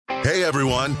Hey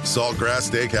everyone, Saltgrass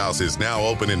Steakhouse is now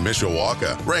open in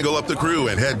Mishawaka. Wrangle up the crew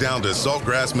and head down to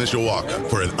Saltgrass Mishawaka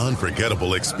for an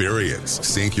unforgettable experience.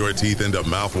 Sink your teeth into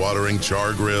mouth-watering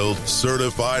char-grilled,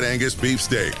 certified Angus beef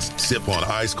steaks. Sip on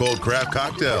ice-cold craft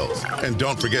cocktails. And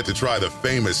don't forget to try the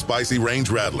famous spicy range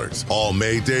rattlers, all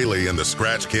made daily in the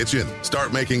Scratch Kitchen.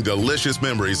 Start making delicious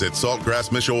memories at Saltgrass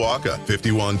Mishawaka,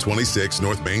 5126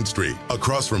 North Main Street,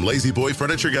 across from Lazy Boy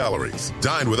Furniture Galleries.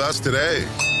 Dine with us today.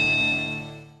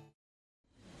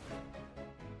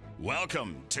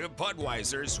 Welcome to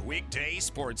Budweiser's Weekday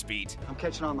Sports Beat. I'm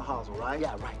catching on the hosel, right?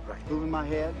 Yeah, right. Moving my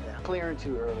head. Yeah. Clearing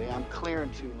too early. I'm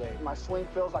clearing too late. My swing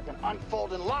feels like an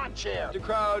unfolding lawn chair. The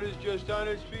crowd is just on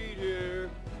its feet here.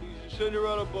 He's a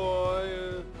Cinderella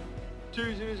boy.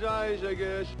 Tears in his eyes, I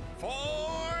guess.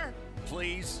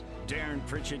 Please, Darren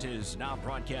Pritchett is now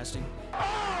broadcasting. Oh,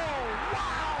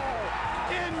 wow!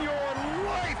 In your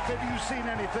life have you seen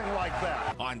anything like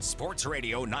that? On Sports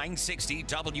Radio 960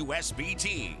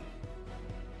 WSBT.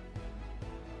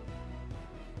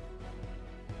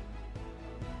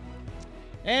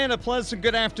 And a pleasant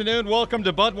good afternoon. Welcome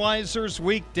to Budweiser's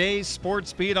Weekday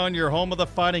Sports Beat on your home of the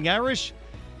Fighting Irish.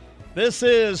 This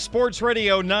is Sports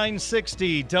Radio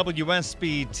 960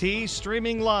 WSBT,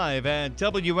 streaming live at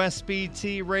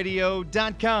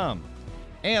WSBTradio.com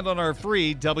and on our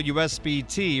free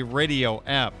WSBT radio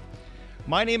app.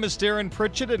 My name is Darren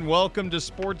Pritchett, and welcome to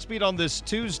Sports Beat on this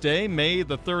Tuesday, May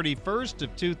the 31st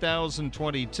of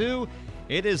 2022.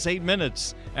 It is 8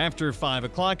 minutes after 5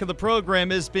 o'clock, and the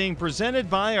program is being presented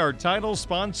by our title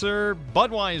sponsor,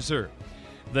 Budweiser,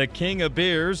 the king of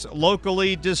beers,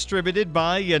 locally distributed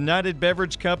by United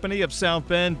Beverage Company of South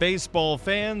Bend baseball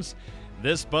fans.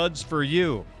 This Bud's for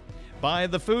you. By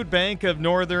the Food Bank of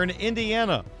Northern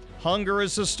Indiana. Hunger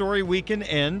is a story we can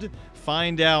end.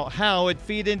 Find out how at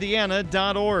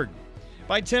feedindiana.org.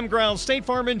 By Tim Growl, State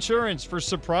Farm Insurance. For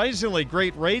surprisingly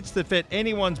great rates that fit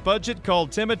anyone's budget, call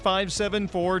Tim at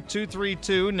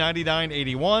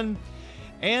 574-232-9981.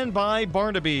 And by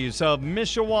Barnaby's of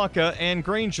Mishawaka and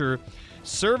Granger,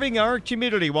 serving our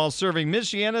community while serving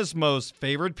Michiana's most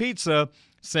favorite pizza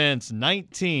since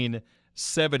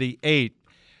 1978.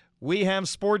 We have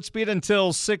Sports Beat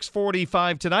until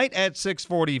 6:45 tonight. At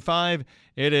 6:45,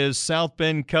 it is South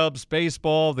Bend Cubs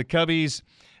baseball. The Cubbies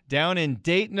down in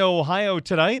Dayton, Ohio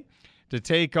tonight to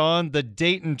take on the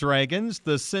Dayton Dragons,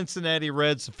 the Cincinnati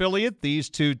Reds affiliate. These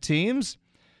two teams,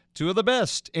 two of the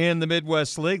best in the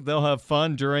Midwest League. They'll have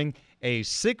fun during a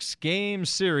 6-game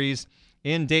series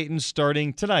in Dayton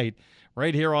starting tonight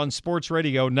right here on Sports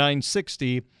Radio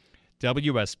 960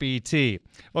 WSBT.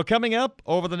 Well, coming up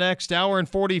over the next hour and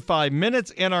 45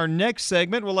 minutes, in our next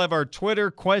segment, we'll have our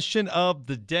Twitter question of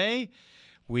the day.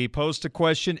 We post a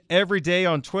question every day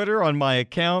on Twitter on my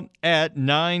account at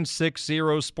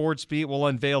 960SportsBeat. We'll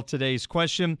unveil today's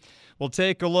question. We'll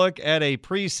take a look at a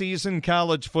preseason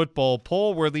college football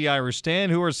poll, where the Irish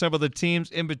stand, who are some of the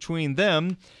teams in between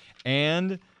them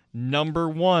and number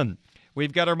one.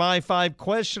 We've got our My 5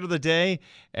 question of the day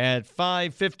at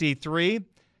 5:53.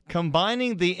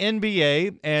 Combining the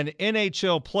NBA and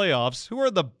NHL playoffs, who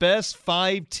are the best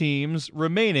 5 teams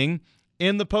remaining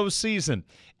in the postseason?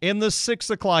 In the 6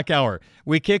 o'clock hour,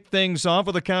 we kick things off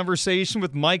with a conversation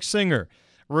with Mike Singer,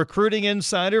 recruiting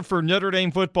insider for Notre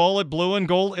Dame football at Blue and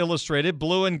Gold Illustrated,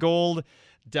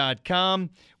 blueandgold.com.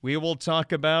 We will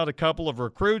talk about a couple of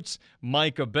recruits,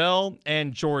 Micah Bell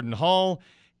and Jordan Hall.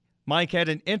 Mike had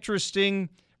an interesting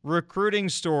recruiting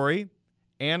story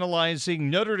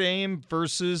analyzing Notre Dame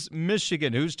versus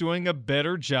Michigan. Who's doing a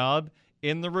better job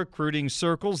in the recruiting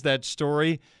circles? That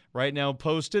story right now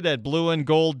posted at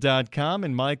blueandgold.com,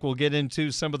 and Mike will get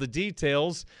into some of the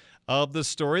details of the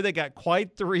story. They got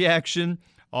quite the reaction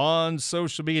on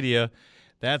social media.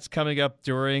 That's coming up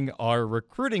during our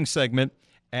recruiting segment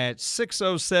at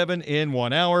 6:07 in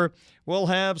 1 hour. We'll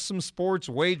have some sports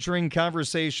wagering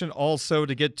conversation also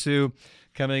to get to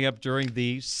coming up during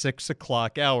the 6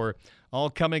 o'clock hour. All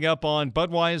coming up on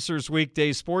Budweiser's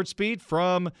Weekday Sports Beat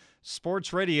from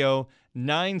Sports Radio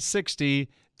 960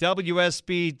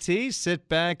 WSBT. Sit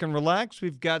back and relax.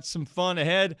 We've got some fun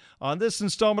ahead on this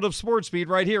installment of Sports Beat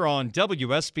right here on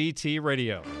WSBT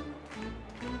Radio.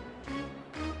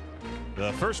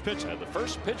 The first pitch of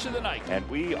the night. And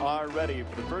we are ready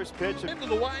for the first pitch. Into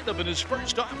the windup in his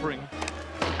first offering.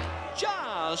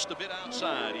 Just a bit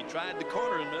outside. He tried the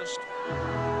corner and missed.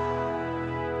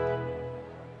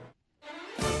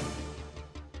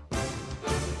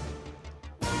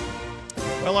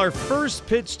 Well, our first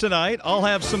pitch tonight, I'll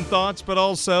have some thoughts, but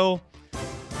also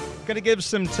going to give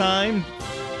some time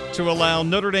to allow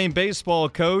Notre Dame baseball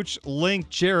coach Link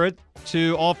Jarrett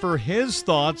to offer his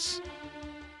thoughts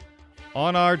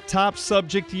on our top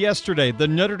subject yesterday, the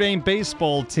Notre Dame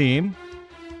baseball team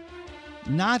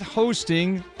not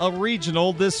hosting a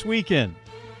regional this weekend.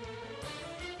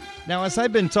 Now, as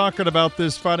I've been talking about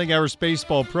this Fighting Irish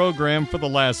baseball program for the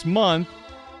last month,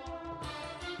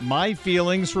 my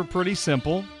feelings were pretty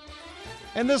simple.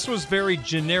 And this was very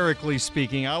generically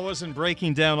speaking. I wasn't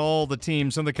breaking down all the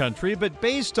teams in the country, but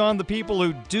based on the people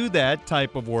who do that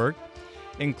type of work,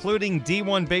 including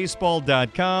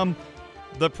D1Baseball.com,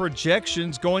 the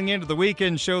projections going into the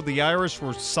weekend showed the Irish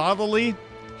were solidly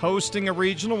hosting a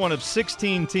regional, one of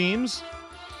 16 teams,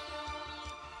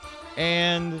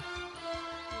 and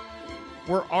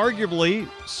were arguably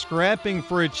scrapping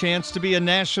for a chance to be a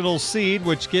national seed,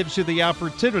 which gives you the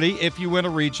opportunity, if you win a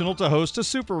regional, to host a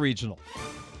super regional.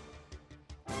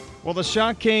 Well, the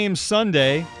shock came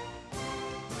Sunday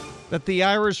that the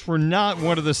Irish were not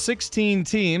one of the 16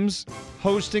 teams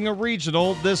hosting a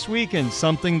regional this weekend,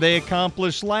 something they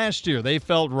accomplished last year. They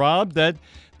felt robbed that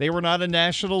they were not a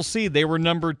national seed. They were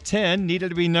number 10, needed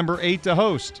to be number 8 to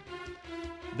host.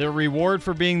 Their reward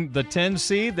for being the 10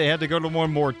 seed, they had to go to one of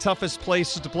the more toughest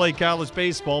places to play college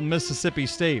baseball, Mississippi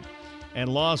State, and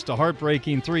lost a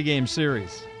heartbreaking 3-game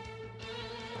series.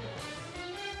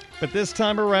 But this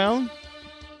time around,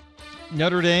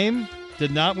 Notre Dame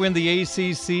did not win the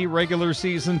ACC regular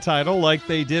season title like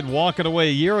they did walking away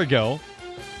a year ago,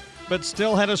 but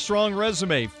still had a strong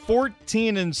resume,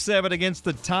 14-7 against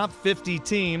the top 50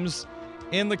 teams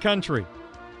in the country.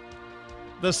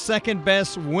 The second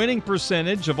best winning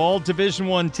percentage of all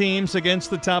Division I teams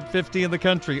against the top 50 in the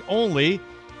country. Only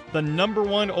the number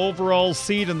 1 overall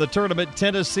seed in the tournament,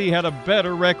 Tennessee, had a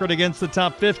better record against the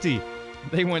top 50.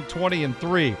 They went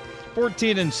 20-3.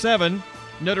 14-7,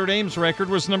 Notre Dame's record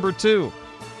was number 2.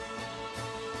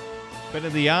 But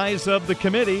in the eyes of the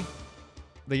committee,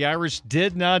 the Irish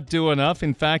did not do enough.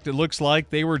 In fact, it looks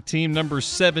like they were team number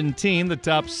 17, the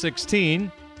top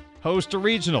 16. Host a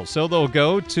regional, so they'll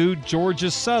go to Georgia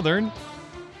Southern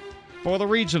for the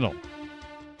regional.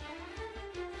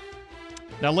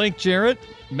 Now, Link Jarrett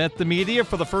met the media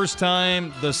for the first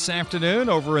time this afternoon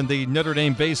over in the Notre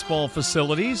Dame baseball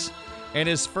facilities, and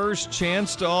his first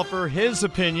chance to offer his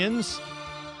opinions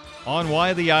on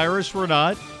why the Irish were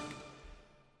not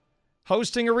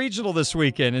hosting a regional this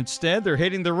weekend. Instead, they're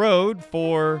hitting the road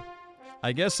for,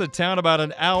 I guess, a town about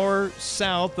an hour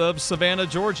south of Savannah,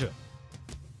 Georgia.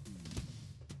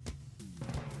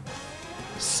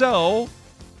 So,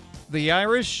 the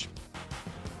Irish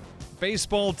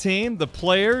baseball team, the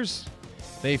players,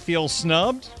 they feel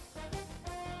snubbed.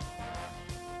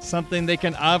 Something they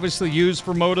can obviously use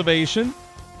for motivation.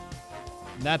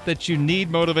 Not that you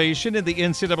need motivation in the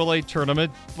NCAA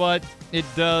tournament, but it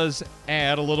does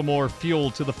add a little more fuel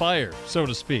to the fire, so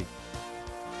to speak.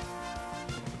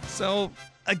 So,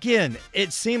 again,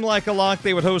 it seemed like a lock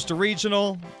they would host a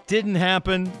regional. Didn't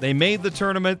happen. They made the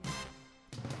tournament.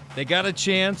 They got a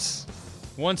chance,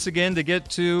 once again, to get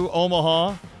to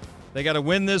Omaha. They got to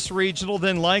win this regional,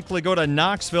 then likely go to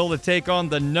Knoxville to take on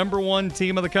the number 1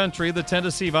 team of the country, the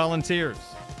Tennessee Volunteers.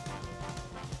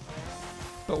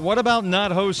 But what about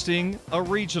not hosting a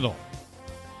regional?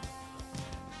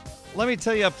 Let me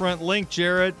tell you up front, Link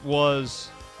Jarrett was,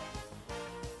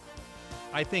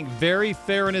 I think, very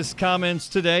fair in his comments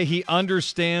today. He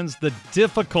understands the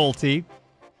difficulty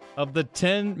of the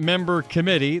 10-member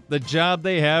committee, the job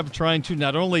they have trying to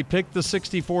not only pick the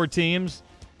 64 teams,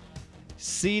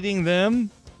 seeding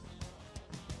them,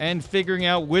 and figuring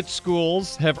out which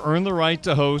schools have earned the right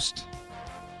to host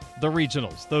the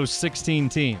regionals, those 16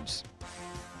 teams.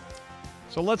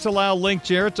 So let's allow Link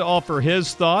Jarrett to offer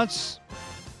his thoughts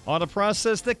on a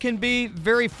process that can be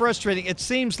very frustrating. It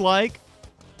seems like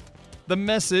the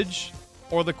message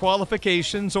or the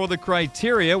qualifications or the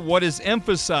criteria, what is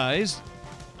emphasized,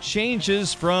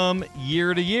 changes from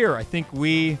year to year. I think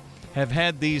we have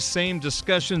had these same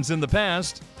discussions in the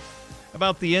past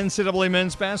about the NCAA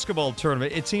men's basketball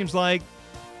tournament. It seems like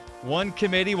one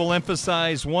committee will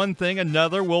emphasize one thing,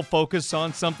 another will focus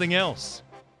on something else.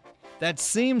 That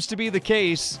seems to be the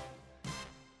case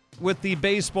with the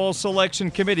baseball selection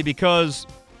committee, because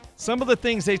some of the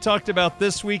things they talked about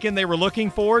this weekend they were looking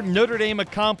for, Notre Dame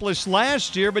accomplished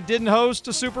last year but didn't host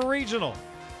a super regional.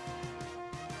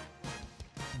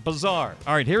 Bizarre.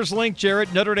 All right, here's Link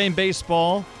Jarrett, Notre Dame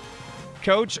baseball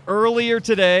coach, earlier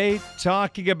today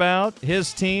talking about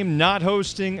his team not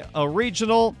hosting a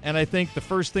regional. And I think the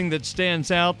first thing that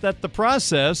stands out, that the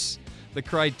process, the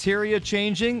criteria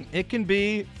changing, it can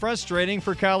be frustrating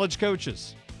for college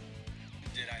coaches.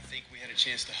 Did I think we had a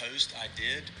chance to host? I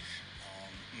did.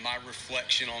 My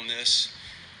reflection on this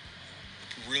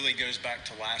really goes back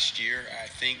to last year. I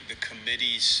think the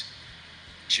committee's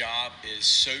job is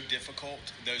so difficult.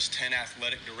 Those 10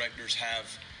 athletic directors have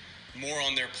more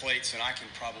on their plates than I can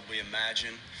probably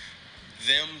imagine.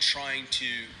 Them trying to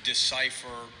decipher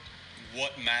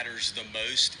what matters the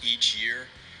most each year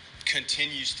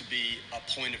continues to be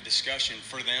a point of discussion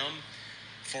for them,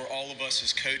 for all of us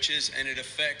as coaches, and it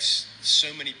affects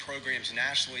so many programs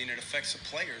nationally, and it affects the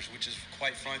players, which is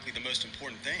quite frankly the most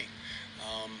important thing.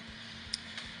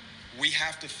 We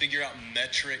have to figure out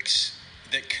metrics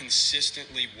that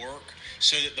consistently work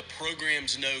so that the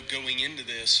programs know going into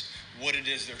this what it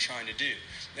is they're trying to do.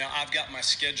 Now, I've got my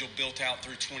schedule built out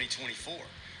through 2024.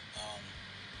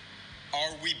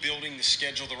 Are we building the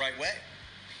schedule the right way?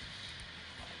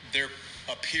 There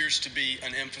appears to be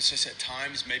an emphasis at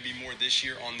times, maybe more this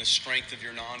year, on the strength of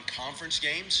your non-conference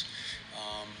games.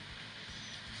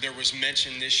 There was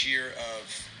mention this year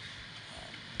of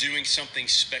doing something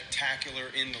spectacular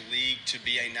in the league to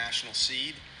be a national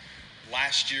seed.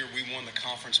 Last year, we won the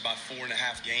conference by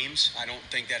 4.5 games. I don't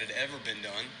think that had ever been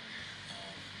done.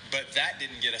 But that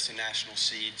didn't get us a national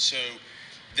seed. So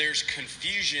there's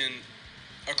confusion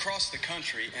across the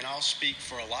country, and I'll speak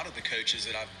for a lot of the coaches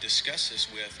that I've discussed this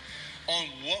with, on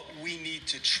what we need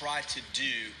to try to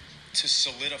do to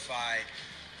solidify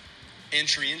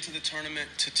entry into the tournament,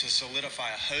 to solidify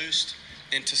a host,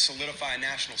 and to solidify a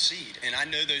national seed. And I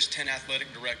know those 10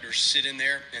 athletic directors sit in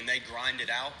there and they grind it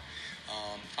out.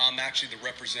 I'm actually the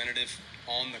representative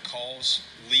on the calls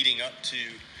leading up to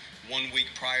 1 week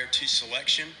prior to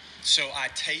selection. So I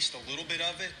taste a little bit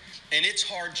of it. And it's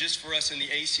hard just for us in the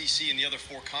ACC and the other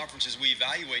 4 conferences we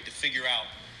evaluate to figure out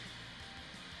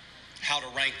how to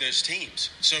rank those teams.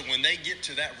 So when they get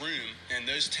to that room and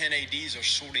those 10 ADs are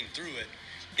sorting through it,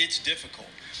 it's difficult.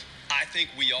 I think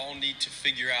we all need to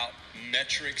figure out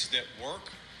metrics that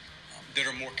work, that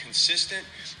are more consistent.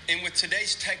 And with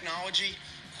today's technology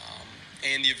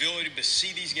and the ability to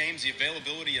see these games, the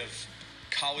availability of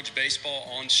college baseball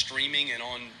on streaming and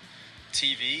on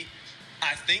TV,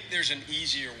 I think there's an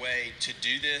easier way to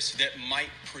do this that might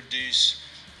produce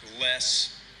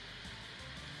less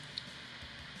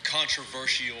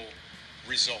controversial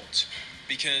results.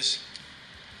 Because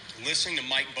listening to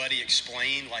Mike Buddy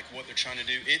explain like what they're trying to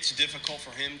do, it's difficult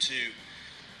for him to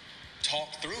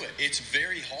talk through it. It's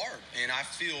very hard, and I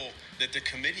feel that the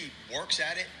committee works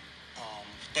at it,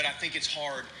 but I think it's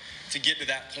hard to get to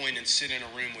that point and sit in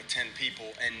a room with 10 people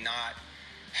and not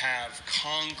have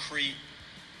concrete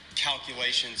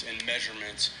calculations and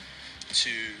measurements to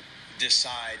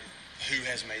decide who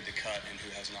has made the cut and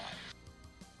who has not.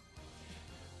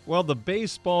 Well, the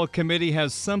baseball committee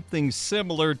has something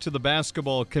similar to the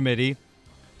basketball committee.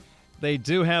 They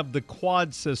do have the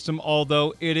quad system,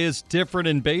 although it is different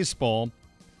in baseball.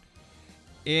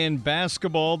 In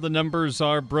basketball, the numbers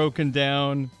are broken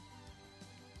down: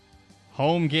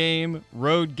 home game,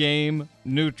 road game,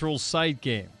 neutral site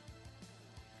game.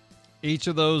 Each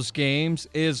of those games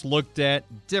is looked at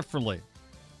differently.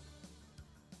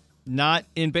 Not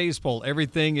in baseball.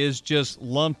 Everything is just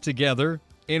lumped together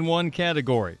in one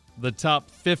category. The top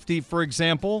 50, for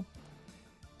example,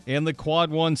 in the Quad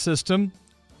 1 system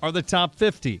are the top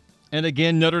 50. And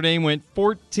again, Notre Dame went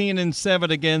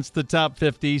 14-7 against the top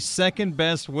 50, second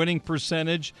best winning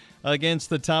percentage against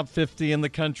the top 50 in the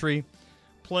country,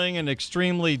 playing an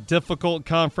extremely difficult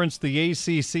conference, the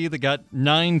ACC, that got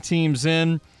 9 teams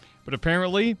in. But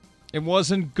apparently, it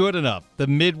wasn't good enough. The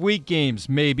midweek games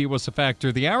maybe was a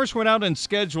factor. The Irish went out and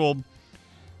scheduled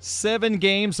 7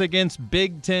 games against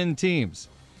Big Ten teams.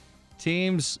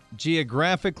 Teams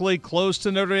geographically close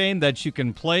to Notre Dame that you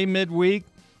can play midweek.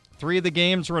 3 of the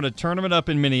games were in a tournament up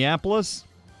in Minneapolis.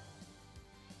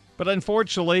 But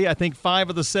unfortunately, I think 5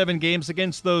 of the 7 games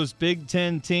against those Big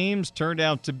Ten teams turned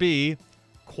out to be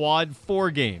Quad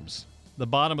 4 games, the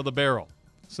bottom of the barrel.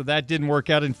 So that didn't work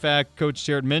out. In fact, Coach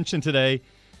Jarrett mentioned today,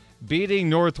 beating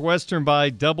Northwestern by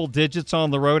double digits on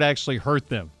the road actually hurt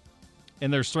them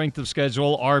in their strength of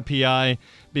schedule, RPI,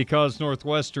 because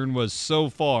Northwestern was so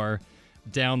far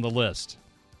down the list.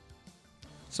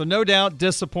 So no doubt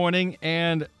disappointing,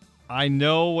 and I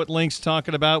know what Link's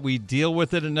talking about. We deal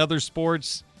with it in other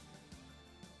sports.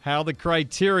 How the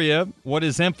criteria, what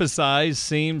is emphasized,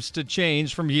 seems to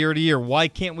change from year to year. Why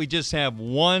can't we just have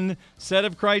one set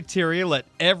of criteria, let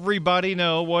everybody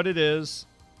know what it is,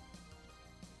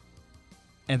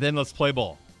 and then let's play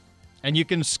ball? And you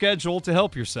can schedule to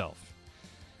help yourself.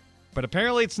 But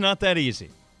apparently it's not that easy.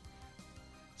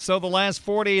 So the last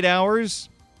 48 hours,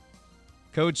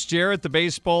 Coach Jarrett, the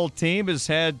baseball team, has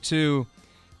had to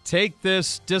take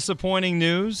this disappointing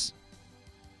news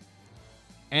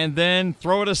and then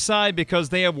throw it aside because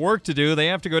they have work to do. They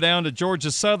have to go down to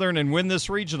Georgia Southern and win this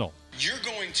regional. You're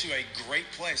going going to a great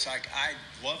place.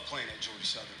 I love playing at Georgia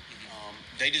Southern.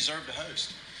 They deserve to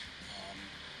host.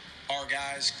 Our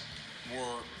guys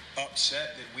were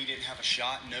upset that we didn't have a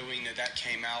shot, knowing that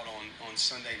came out on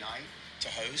Sunday night to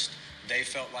host. They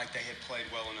felt like they had played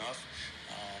well enough.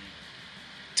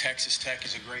 Texas Tech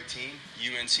is a great team.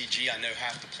 UNCG, I know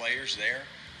half the players there.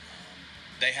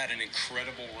 They had an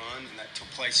incredible run, and that to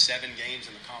play 7 games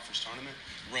in the conference tournament.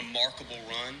 Remarkable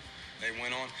run they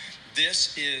went on.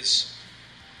 This is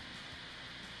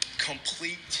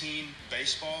complete team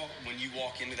baseball. When you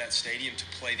walk into that stadium to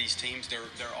play these teams,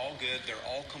 they're all good. They're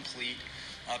all complete.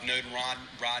 I've known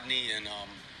Rodney and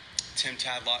Tim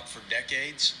Tadlock for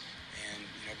decades, and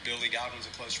Billy Godwin's a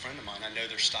close friend of mine. I know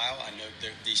their style. I know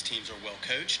these teams are well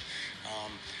coached.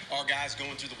 Our guys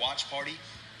going through the watch party,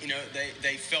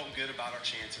 they felt good about our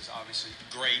chances. Obviously,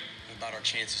 great about our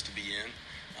chances to be in.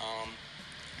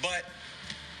 But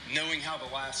knowing how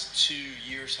the last 2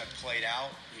 years have played out,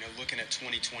 looking at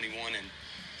 2021 and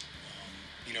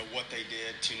what they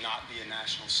did to not be a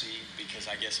national seed because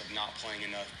I guess of not playing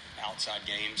enough outside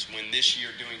games, when this year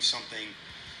doing something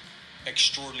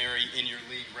extraordinary in your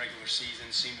league regular season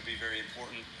seemed to be very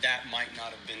important. That might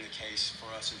not have been the case for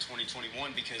us in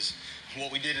 2021 because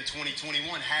what we did in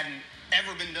 2021 hadn't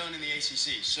ever been done in the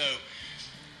ACC. So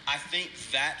I think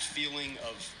that feeling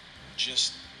of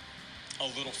just a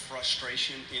little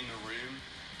frustration in the room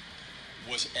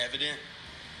was evident,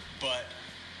 but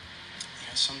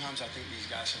sometimes I think these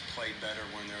guys have played better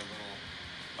when they're a little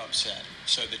upset.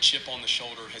 So the chip on the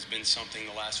shoulder has been something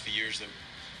the last few years that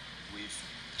we've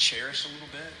cherished a little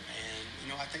bit,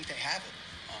 and I think they have it.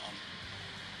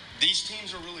 These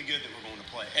teams are really good that we're going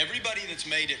to play. Everybody that's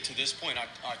made it to this point,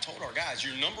 I told our guys,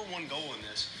 your number one goal in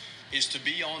this is to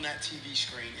be on that TV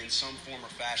screen in some form or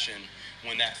fashion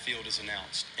when that field is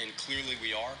announced, and clearly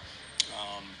we are.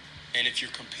 And if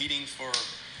you're competing for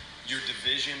your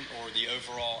division or the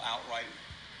overall outright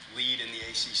lead in the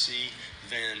ACC,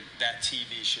 then that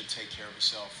TV should take care of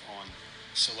itself on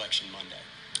Selection Monday,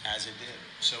 as it did.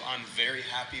 So I'm very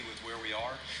happy with where we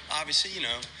are. Obviously,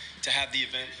 to have the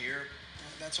event here,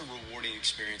 that's a rewarding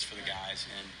experience for the guys.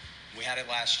 And we had it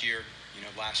last year.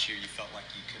 Last year you felt like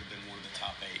you could have been one of the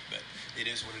top 8, but it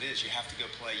is what it is. You have to go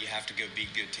play. You have to go beat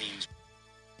good teams.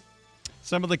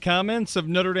 Some of the comments of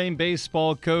Notre Dame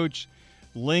baseball coach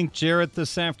Link Jarrett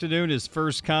this afternoon. His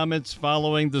first comments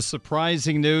following the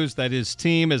surprising news that his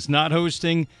team is not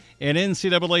hosting an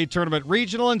NCAA tournament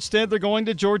regional. Instead, they're going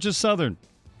to Georgia Southern.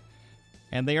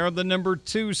 And they are the number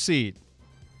 2 seed.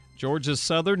 Georgia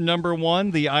Southern, number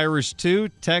 1, the Irish 2,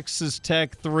 Texas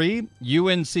Tech 3,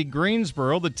 UNC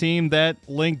Greensboro, the team that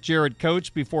Link Jarrett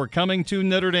coached before coming to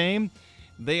Notre Dame.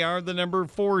 They are the number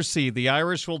 4 seed. The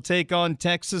Irish will take on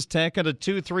Texas Tech at a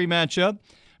 2-3 matchup.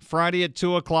 Friday at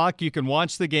 2 o'clock. You can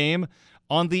watch the game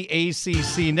on the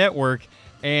ACC network.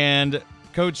 And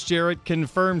Coach Jarrett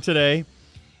confirmed today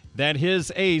that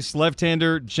his ace,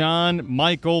 left-hander John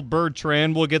Michael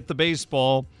Bertrand, will get the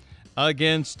baseball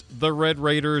against the Red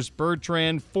Raiders.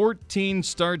 Bertrand, 14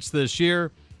 starts this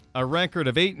year, a record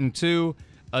of 8-2,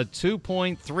 a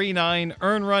 2.39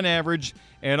 earned run average,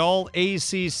 an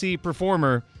all-ACC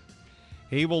performer.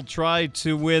 He will try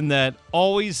to win that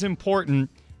always important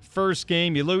first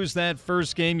game. You lose that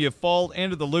first game, you fall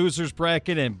into the loser's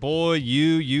bracket, and boy,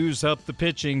 you use up the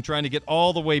pitching trying to get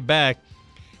all the way back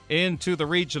into the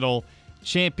regional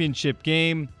championship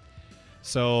game.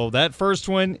 So that first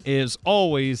one is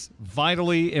always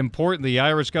vitally important. The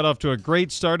Irish got off to a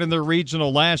great start in their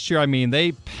regional last year. I mean,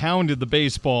 they pounded the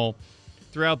baseball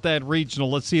throughout that regional.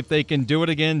 Let's see if they can do it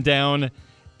again down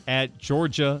at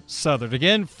Georgia Southern.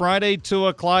 Again, Friday, 2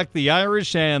 o'clock, the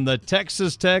Irish and the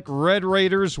Texas Tech Red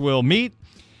Raiders will meet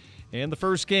in the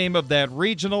first game of that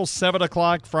regional, 7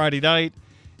 o'clock Friday night.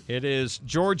 It is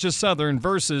Georgia Southern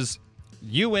versus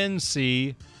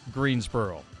UNC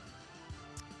Greensboro.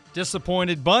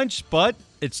 Disappointed bunch, but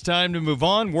it's time to move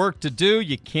on. Work to do.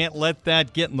 You can't let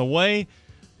that get in the way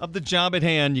of the job at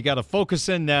hand. You got to focus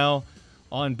in now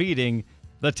on beating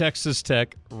the Texas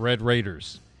Tech Red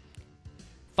Raiders.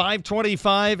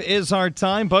 5:25 is our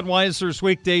time. Budweiser's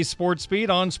weekday sports beat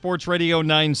on Sports Radio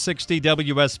 960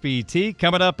 WSBT.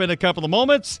 Coming up in a couple of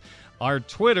moments, our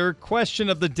Twitter question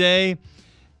of the day,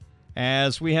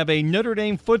 as we have a Notre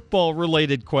Dame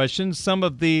football-related question. Some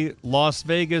of the Las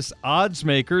Vegas odds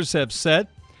makers have set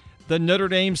the Notre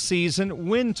Dame season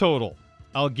win total.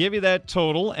 I'll give you that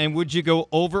total, and would you go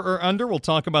over or under? We'll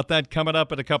talk about that coming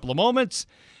up in a couple of moments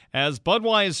as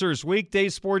Budweiser's weekday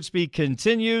sports beat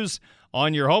continues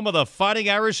on your home of the Fighting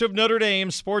Irish of Notre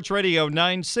Dame, Sports Radio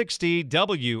 960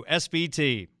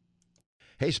 WSBT.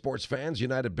 Hey, sports fans,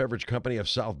 United Beverage Company of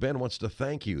South Bend wants to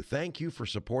thank you. Thank you for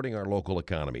supporting our local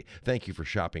economy. Thank you for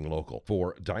shopping local,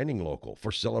 for dining local,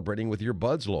 for celebrating with your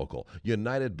buds local.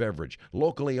 United Beverage,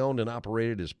 locally owned and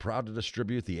operated, is proud to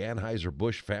distribute the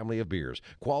Anheuser-Busch family of beers.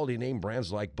 Quality name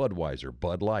brands like Budweiser,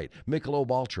 Bud Light,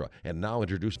 Michelob Ultra, and now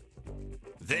introduce...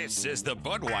 This is the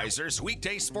Budweiser's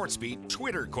Weekday Sports Beat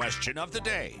Twitter question of the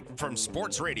day from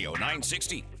Sports Radio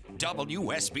 960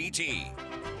 WSBT.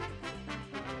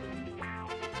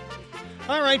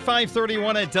 All right,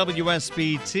 5:31 at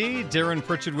WSBT. Darren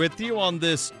Pritchett with you on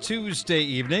this Tuesday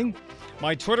evening.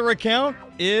 My Twitter account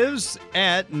is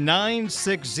at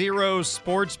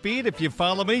 960SportsBeat. If you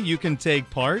follow me, you can take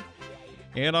part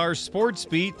in our Sports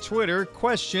Beat Twitter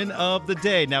question of the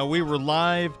day. Now, we were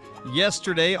live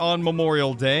yesterday on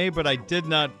Memorial Day, but I did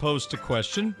not post a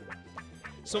question.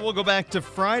 So we'll go back to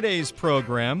Friday's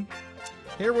program.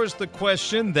 Here was the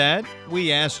question that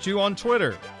we asked you on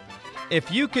Twitter. If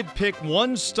you could pick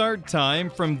one start time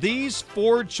from these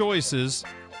four choices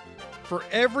for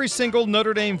every single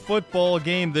Notre Dame football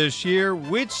game this year,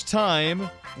 which time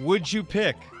would you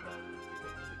pick?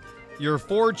 Your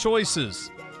four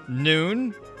choices: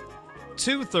 noon,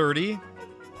 2:30,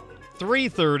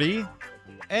 3:30,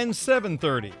 and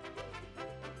 7:30.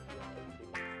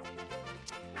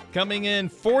 Coming in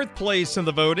fourth place in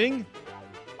the voting,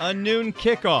 a noon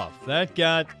kickoff. That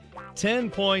got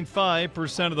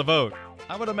 10.5% of the vote.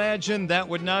 I would imagine that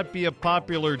would not be a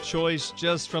popular choice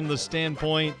just from the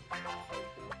standpoint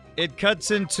it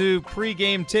cuts into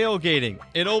pregame tailgating.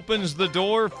 It opens the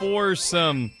door for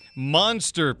some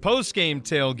monster postgame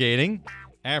tailgating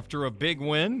after a big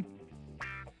win.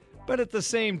 But at the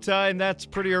same time, that's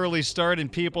pretty early start,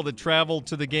 and people that travel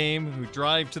to the game, who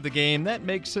drive to the game, that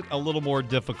makes it a little more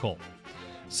difficult.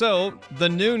 So the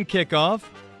noon kickoff,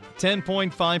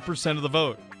 10.5% of the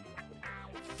vote.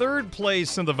 Third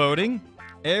place in the voting,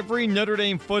 every Notre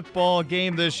Dame football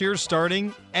game this year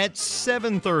starting at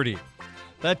 7:30.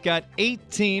 That got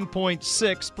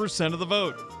 18.6% of the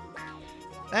vote.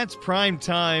 That's prime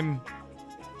time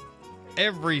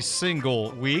every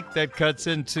single week. That cuts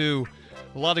into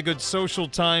a lot of good social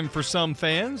time for some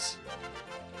fans.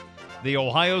 The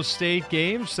Ohio State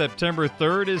game, September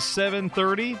 3rd, is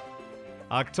 7:30.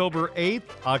 October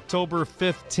 8th, October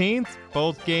 15th,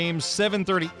 both games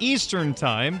 7:30 Eastern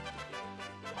Time.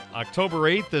 October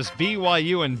 8th is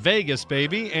BYU in Vegas,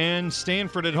 baby, and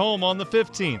Stanford at home on the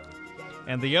 15th.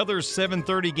 And the other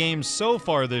 7:30 games so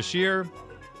far this year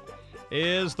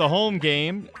is the home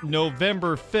game,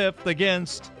 November 5th,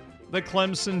 against the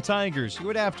Clemson Tigers. You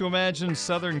would have to imagine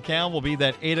Southern Cal will be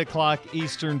that 8 o'clock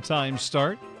Eastern Time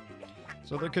start.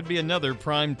 So there could be another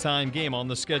primetime game on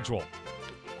the schedule.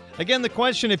 Again, the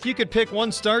question, if you could pick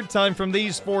one start time from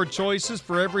these four choices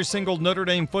for every single Notre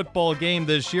Dame football game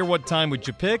this year, what time would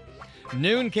you pick?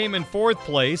 Noon came in fourth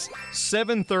place,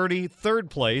 7:30 third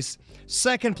place,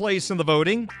 second place in the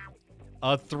voting,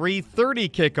 a 3:30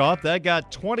 kickoff. That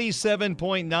got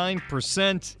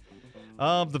 27.9%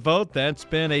 of the vote. That's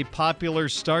been a popular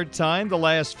start time the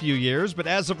last few years, but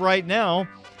as of right now,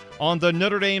 on the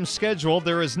Notre Dame schedule,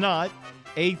 there is not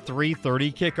a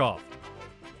 3:30 kickoff.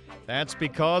 That's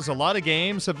because a lot of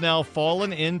games have now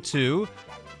fallen into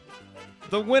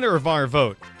the winner of our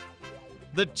vote.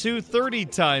 The 2:30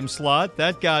 time slot,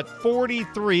 that got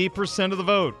 43% of the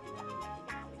vote.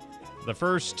 The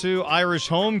first two Irish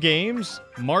home games,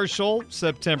 Marshall,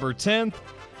 September 10th,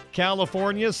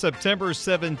 California, September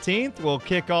 17th, will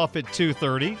kick off at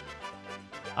 2:30.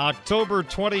 October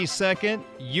 22nd,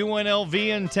 UNLV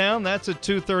in town, that's a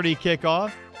 2:30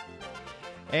 kickoff.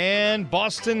 And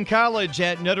Boston College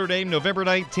at Notre Dame, November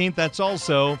 19th. That's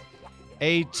also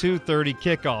a 2:30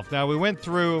 kickoff. Now, we went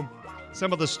through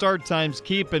some of the start times.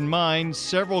 Keep in mind,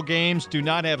 several games do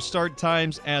not have start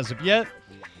times as of yet.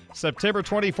 September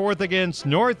 24th against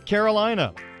North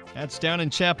Carolina. That's down in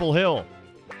Chapel Hill.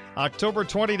 October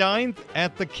 29th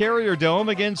at the Carrier Dome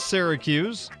against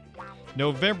Syracuse.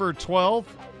 November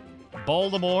 12th,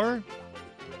 Baltimore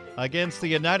against the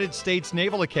United States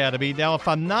Naval Academy. Now, if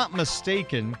I'm not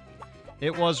mistaken,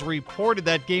 it was reported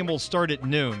that game will start at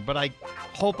noon, but I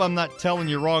hope I'm not telling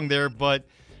you wrong there. But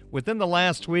within the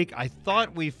last week, I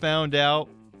thought we found out,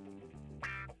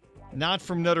 not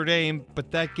from Notre Dame,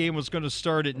 but that game was going to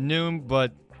start at noon.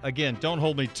 But again, don't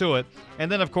hold me to it.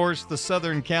 And then, of course, the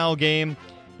Southern Cal game,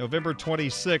 November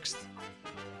 26th,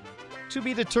 to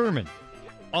be determined.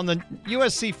 On the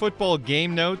USC football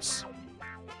game notes,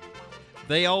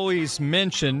 they always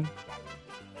mention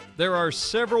there are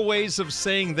several ways of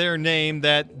saying their name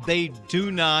that they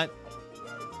do not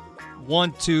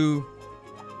want to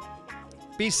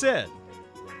be said.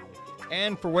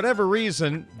 And for whatever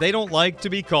reason, they don't like to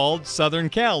be called Southern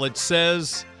Cal. It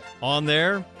says on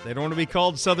there they don't want to be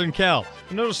called Southern Cal.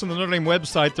 You notice on the Notre Dame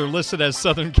website they're listed as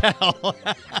Southern Cal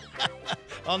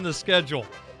on the schedule.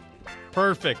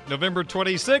 Perfect. November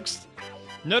 26th,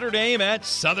 Notre Dame at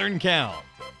Southern Cal.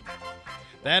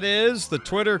 That is the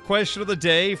Twitter question of the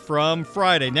day from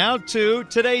Friday. Now to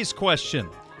today's question,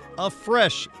 a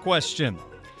fresh question.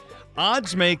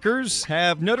 Odds makers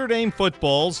have Notre Dame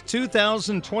football's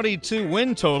 2022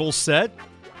 win total set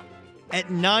at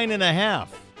 9.5.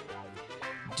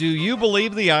 Do you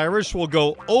believe the Irish will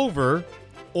go over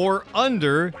or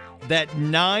under that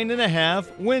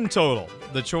 9.5 win total?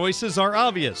 The choices are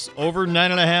obvious. Over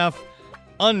 9.5,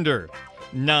 under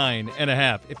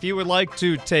 9.5. If you would like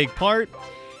to take part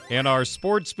in our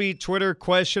SportsBeat Twitter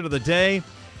question of the day,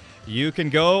 you can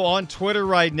go on Twitter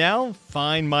right now,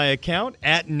 find my account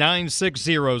at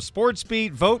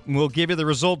 960SportsBeat, vote, and we'll give you the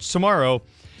results tomorrow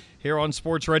here on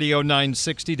Sports Radio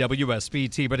 960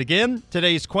 WSBT. But again,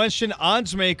 today's question,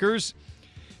 odds makers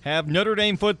have Notre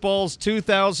Dame football's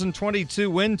 2022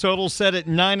 win total set at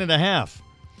 9.5.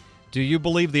 Do you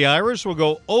believe the Irish will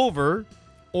go over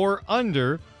or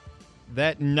under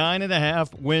that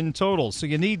 9.5 win total? So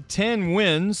you need 10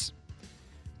 wins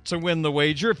to win the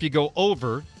wager if you go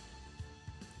over.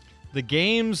 The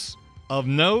games of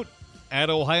note at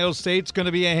Ohio State's going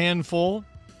to be a handful.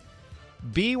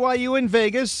 BYU in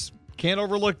Vegas, can't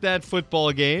overlook that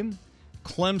football game.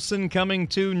 Clemson coming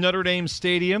to Notre Dame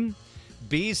Stadium.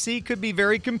 BC could be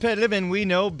very competitive, and we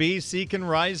know BC can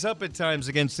rise up at times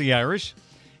against the Irish.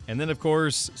 And then, of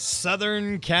course,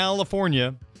 Southern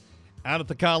California out at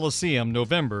the Coliseum,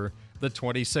 November the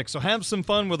 26th. So have some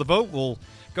fun with the vote. We'll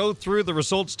go through the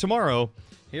results tomorrow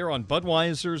here on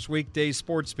Budweiser's Weekday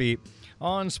Sports Beat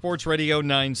on Sports Radio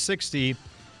 960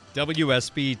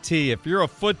 WSBT. If you're a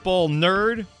football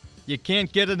nerd, you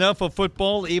can't get enough of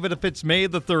football, even if it's May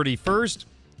the 31st.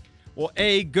 Well,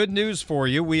 good news for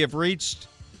you. We have reached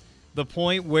the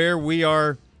point where we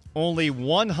are only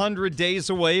 100 days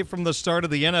away from the start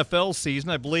of the NFL season.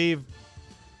 I believe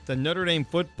the Notre Dame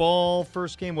football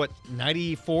first game,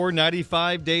 94,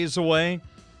 95 days away.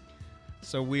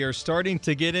 So we are starting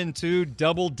to get into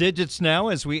double digits now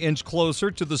as we inch closer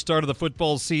to the start of the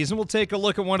football season. We'll take a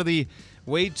look at one of the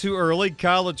way too early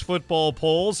college football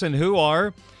polls and who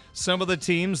are some of the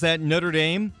teams that Notre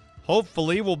Dame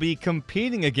hopefully will be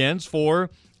competing against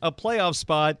for a playoff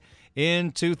spot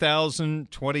in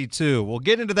 2022. We'll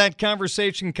get into that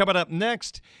conversation coming up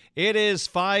next. It is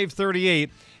 5:38,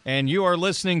 and you are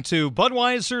listening to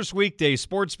Budweiser's Weekday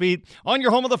Sports Beat on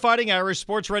your home of the Fighting Irish,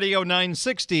 Sports Radio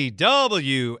 960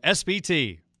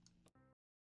 WSBT.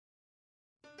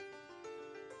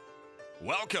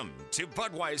 Welcome to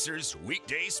Budweiser's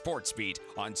Weekday Sports Beat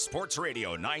on Sports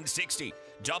Radio 960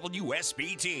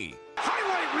 WSBT.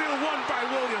 Highlight reel won by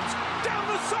Williams. Down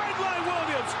the sideline,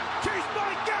 Williams. Chased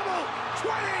by Gamble.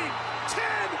 20,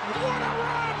 10. What a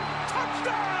run.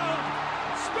 Touchdown.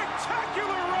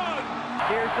 Spectacular run.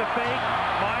 Here's the fake.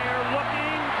 Meyer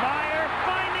looking. Meyer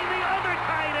finding the other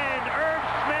tight end. Irv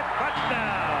Smith,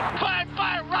 touchdown.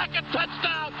 5-5 rocket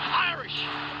touchdown. Irish.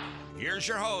 Here's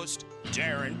your host,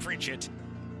 Darren Pritchett.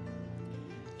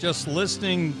 Just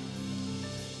listening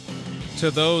to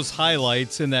those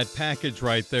highlights in that package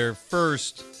right there.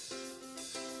 First,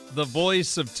 the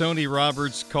voice of Tony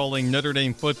Roberts calling Notre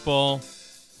Dame football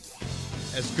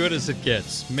as good as it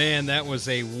gets. Man, that was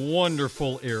a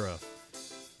wonderful era.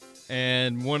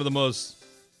 And one of the most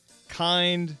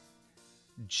kind,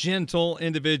 gentle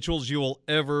individuals you will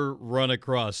ever run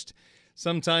across.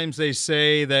 Sometimes they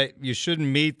say that you shouldn't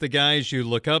meet the guys you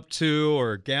look up to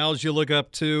or gals you look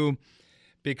up to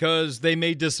because they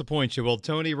may disappoint you. Well,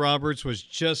 Tony Roberts was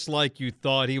just like you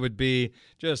thought he would be,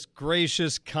 just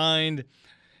gracious, kind.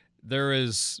 There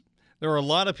are a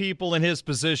lot of people in his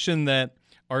position that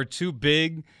are too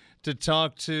big to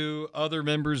talk to other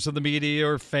members of the media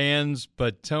or fans,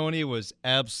 but Tony was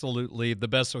absolutely the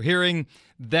best. So hearing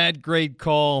that great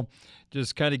call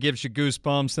just kind of gives you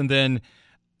goosebumps. And then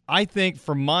I think,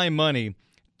 for my money,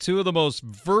 two of the most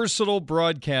versatile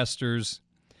broadcasters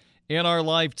in our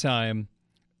lifetime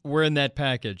were in that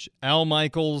package, Al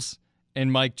Michaels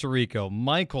and Mike Tirico.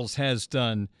 Michaels has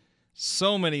done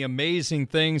so many amazing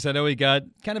things. I know he got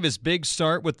kind of his big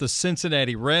start with the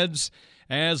Cincinnati Reds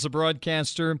as a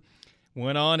broadcaster.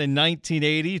 Went on in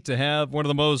 1980 to have one of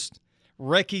the most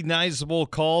recognizable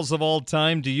calls of all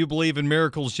time. Do you believe in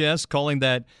miracles? Yes, calling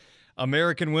that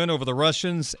American win over the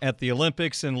Russians at the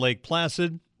Olympics in Lake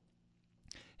Placid.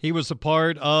 He was a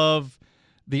part of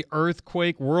the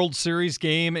Earthquake World Series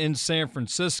game in San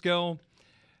Francisco.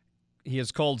 He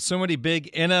has called so many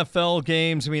big NFL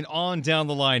games. I mean, on down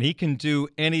the line. He can do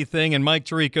anything, and Mike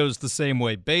Tirico's the same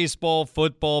way. Baseball,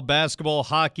 football, basketball,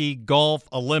 hockey, golf,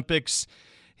 Olympics.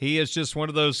 He is just one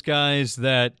of those guys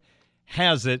that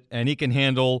has it, and he can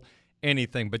handle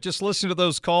anything. But just listen to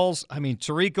those calls. I mean,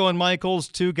 Tirico and Michaels,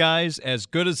 two guys as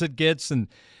good as it gets, and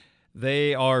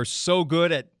they are so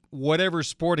good at whatever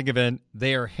sporting event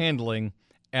they are handling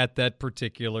at that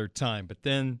particular time. But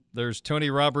then there's Tony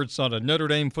Roberts on a Notre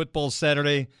Dame football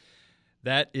Saturday.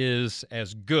 That is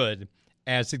as good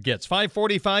as it gets.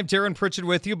 5:45, Darren Pritchett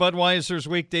with you. Budweiser's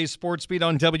weekday sports beat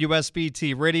on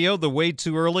WSBT Radio. The way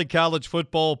too early college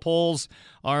football polls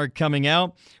are coming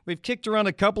out. We've kicked around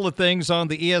a couple of things on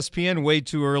the ESPN way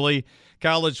too early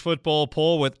college football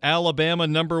poll with Alabama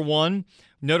number 1,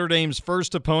 Notre Dame's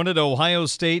first opponent, Ohio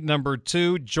State number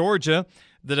 2, Georgia,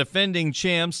 the defending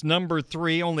champs, number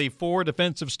 3, only 4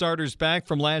 defensive starters back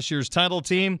from last year's title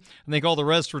team. I think all the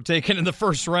rest were taken in the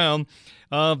first round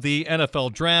of the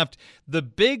NFL draft. The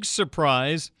big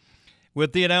surprise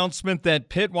with the announcement that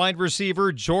Pitt wide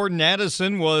receiver Jordan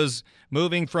Addison was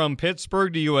moving from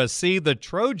Pittsburgh to USC, the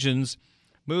Trojans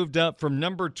moved up from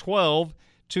number 12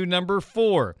 to number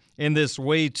 4 in this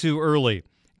way too early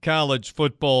college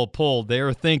football poll.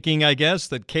 They're thinking, I guess,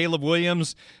 that Caleb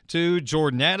Williams to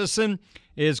Jordan Addison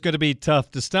is going to be tough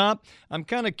to stop. I'm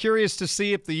kind of curious to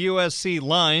see if the USC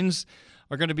lines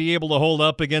are going to be able to hold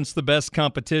up against the best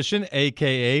competition,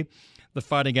 a.k.a. the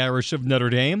Fighting Irish of Notre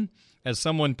Dame. As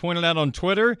someone pointed out on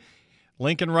Twitter,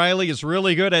 Lincoln Riley is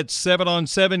really good at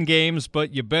 7-on-7 games,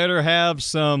 but you better have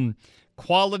some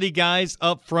quality guys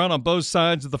up front on both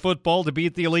sides of the football to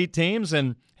beat the elite teams.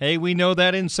 And, hey, we know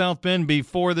that in South Bend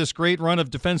before this great run of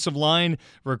defensive line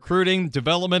recruiting,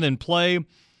 development, and play.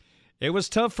 It was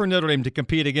tough for Notre Dame to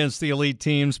compete against the elite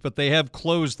teams, but they have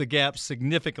closed the gap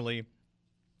significantly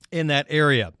in that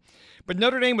area. But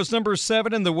Notre Dame was number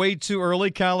 7 in the way too early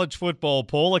college football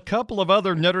poll. A couple of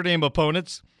other Notre Dame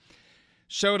opponents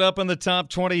showed up in the top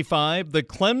 25. The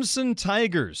Clemson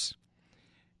Tigers,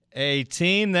 a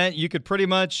team that you could pretty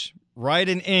much write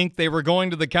in ink. They were going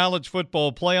to the college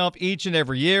football playoff each and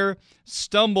every year,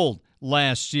 stumbled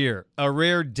last year. A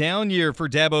rare down year for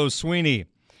Dabo Swinney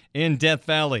in Death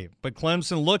Valley. But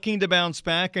Clemson looking to bounce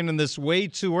back, and in this way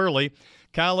too early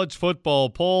college football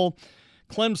poll,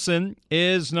 Clemson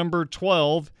is number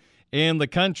 12 in the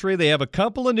country. They have a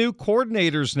couple of new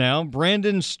coordinators now.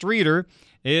 Brandon Streeter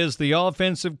is the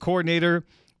offensive coordinator.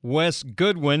 Wes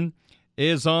Goodwin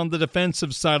is on the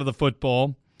defensive side of the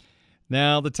football.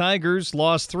 Now, the Tigers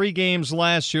lost 3 games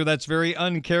last year. That's very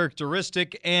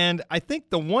uncharacteristic. And I think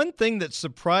the one thing that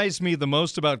surprised me the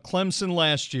most about Clemson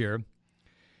last year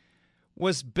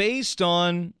was based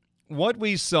on what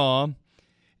we saw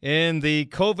in the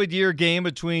COVID year game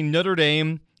between Notre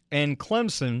Dame and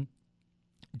Clemson,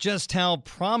 just how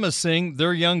promising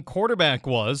their young quarterback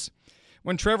was.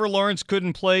 When Trevor Lawrence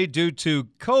couldn't play due to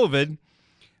COVID,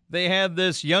 they had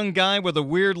this young guy with a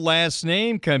weird last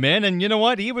name come in, and you know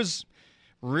what? He was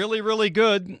really, really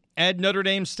good at Notre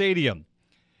Dame Stadium.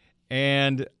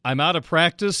 And I'm out of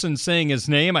practice in saying his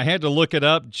name. I had to look it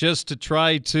up just to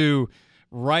try to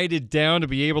write it down to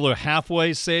be able to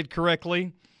halfway say it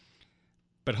correctly.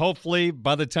 But hopefully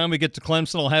by the time we get to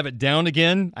Clemson, I'll have it down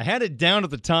again. I had it down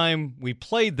at the time we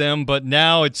played them, but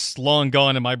now it's long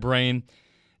gone in my brain.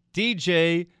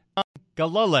 DJ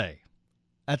Galale.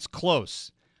 That's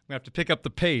close. We have to pick up the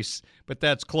pace, but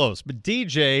that's close. But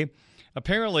DJ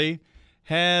apparently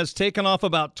has taken off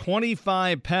about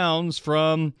 25 pounds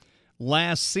from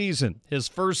last season, his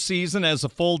first season as a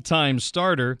full-time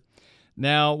starter.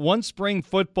 Now, once spring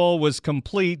football was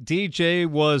complete, DJ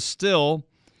was still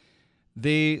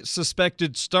the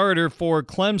suspected starter for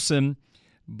Clemson,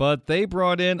 but they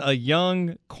brought in a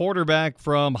young quarterback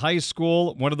from high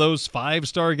school, one of those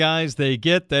 5-star guys they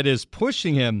get that is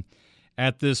pushing him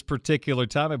at this particular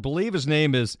time. I believe his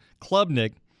name is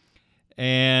Klubnik,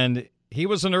 and he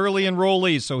was an early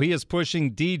enrollee, so he is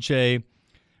pushing DJ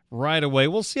right away.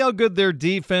 We'll see how good their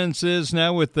defense is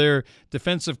now with their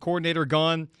defensive coordinator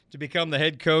gone to become the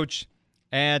head coach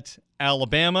at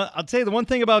Alabama. I'll tell you the one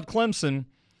thing about Clemson,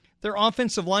 their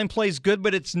offensive line plays good,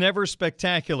 but it's never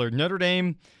spectacular. Notre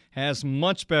Dame has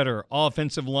much better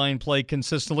offensive line play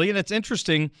consistently, and it's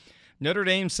interesting. Notre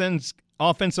Dame sends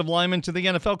offensive linemen to the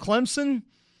NFL. Clemson,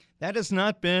 that has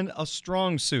not been a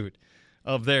strong suit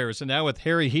of theirs. And now with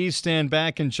Harry Hiestand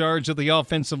back in charge of the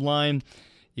offensive line,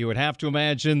 you would have to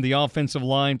imagine the offensive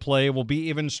line play will be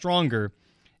even stronger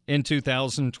in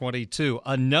 2022.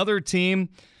 Another team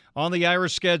on the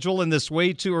Irish schedule in this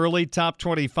way too early top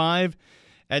 25.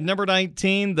 At number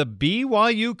 19, the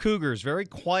BYU Cougars, very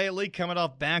quietly coming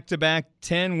off back-to-back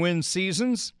 10-win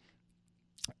seasons.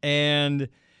 And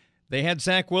they had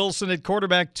Zach Wilson at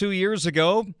quarterback 2 years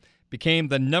ago, became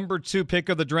the number 2 pick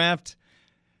of the draft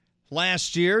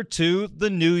last year to the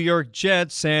New York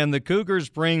Jets. And the Cougars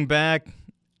bring back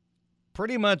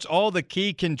pretty much all the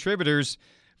key contributors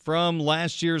from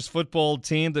last year's football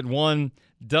team that won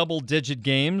double-digit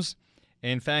games.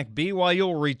 In fact, BYU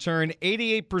will return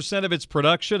 88% of its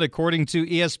production, according to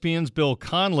ESPN's Bill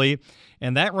Conley,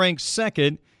 and that ranks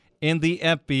second in the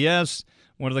FBS.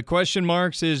 One of the question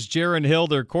marks is Jaron Hill,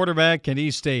 their quarterback. Can he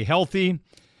stay healthy?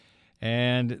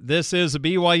 And this is a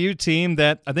BYU team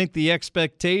that I think the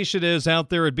expectation is out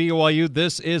there at BYU.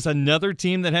 This is another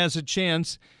team that has a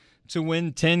chance to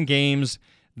win 10 games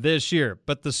this year.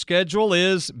 But the schedule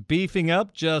is beefing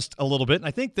up just a little bit. And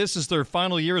I think this is their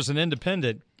final year as an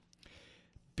independent.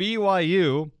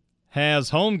 BYU has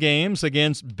home games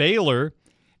against Baylor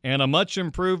and a much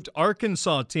improved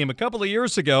Arkansas team. A couple of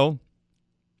years ago,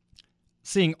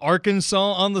 seeing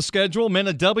Arkansas on the schedule meant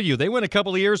a W. They went a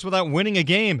couple of years without winning a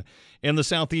game in the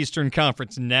Southeastern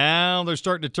Conference. Now they're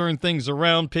starting to turn things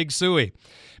around. Pig Suey.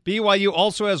 BYU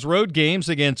also has road games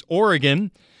against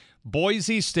Oregon,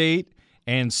 Boise State,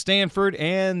 and Stanford,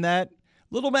 and that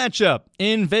little matchup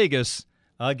in Vegas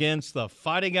against the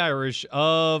Fighting Irish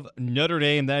of Notre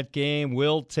Dame. That game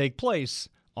will take place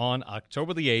on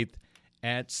October the 8th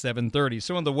at 7:30.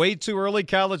 So in the way too early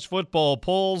college football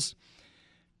polls,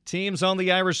 teams on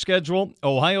the Irish schedule: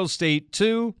 Ohio State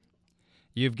 2,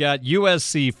 you've got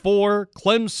USC 4,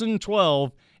 Clemson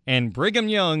 12, and Brigham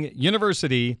Young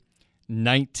University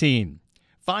 19.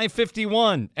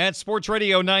 5:51 at Sports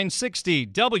Radio 960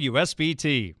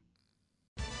 WSBT.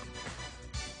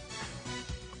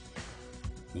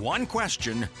 One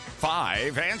question,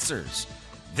 5 answers.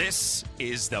 This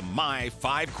is the My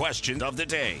 5 Questions of the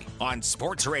Day on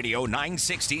Sports Radio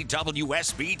 960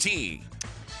 WSBT.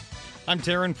 I'm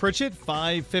Darren Pritchett.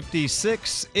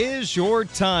 5:56 is your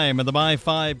time of the My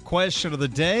 5 Question of the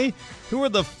Day. Who are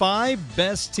the 5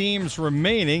 best teams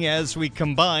remaining as we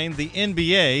combine the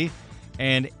NBA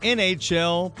and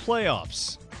NHL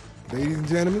playoffs? Ladies and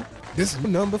gentlemen, this is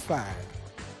number 5.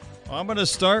 I'm going to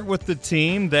start with the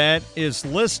team that is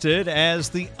listed as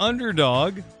the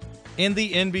underdog in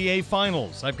the NBA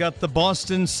Finals. I've got the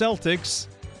Boston Celtics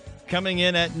coming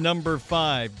in at number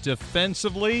 5.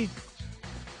 Defensively,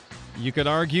 you could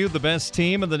argue the best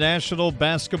team in the National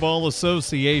Basketball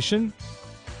Association.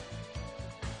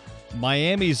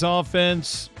 Miami's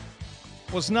offense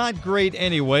was not great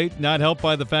anyway, not helped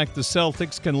by the fact the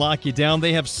Celtics can lock you down.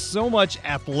 They have so much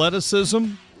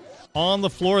athleticism on the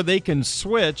floor, they can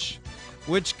switch,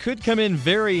 which could come in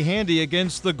very handy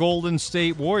against the Golden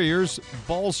State Warriors'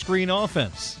 ball screen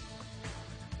offense.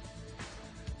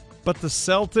 But the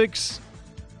Celtics,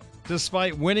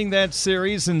 despite winning that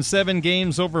series in 7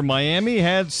 games over Miami,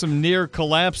 had some near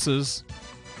collapses.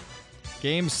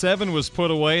 Game 7 was put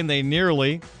away, and they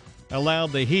nearly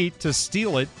allowed the Heat to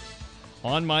steal it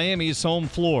on Miami's home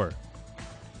floor.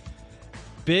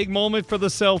 Big moment for the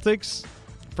Celtics.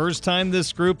 First time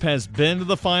this group has been to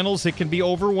the finals. It can be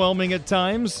overwhelming at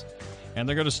times. And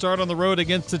they're going to start on the road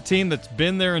against a team that's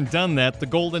been there and done that, the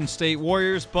Golden State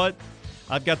Warriors. But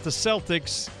I've got the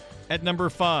Celtics at number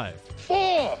 5.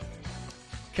 4.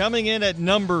 Coming in at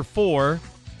number 4,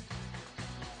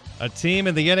 a team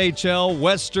in the NHL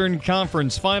Western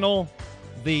Conference Final,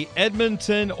 the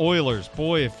Edmonton Oilers.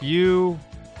 Boy, if you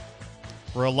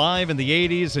were alive in the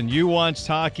 80s and you watched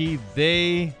hockey,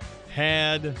 they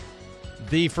had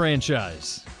the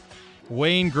franchise.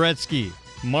 Wayne Gretzky,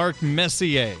 Mark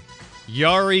Messier,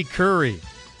 Jari Kurri,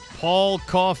 Paul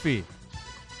Coffey,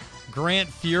 Grant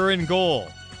Fuhr in goal,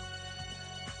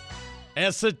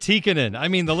 Esa Tikkanen. I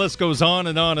mean, the list goes on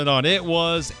and on and on. It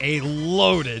was a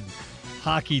loaded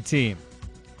hockey team.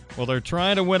 Well, they're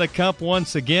trying to win a cup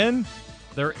once again.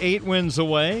 They're 8 wins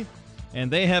away,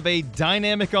 and they have a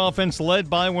dynamic offense led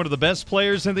by one of the best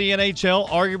players in the NHL,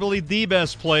 arguably the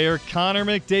best player, Connor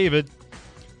McDavid.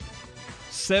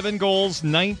 7 goals,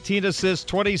 19 assists,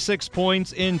 26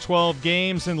 points in 12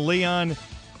 games, and Leon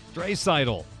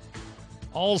Draisaitl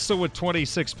also with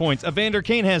 26 points. Evander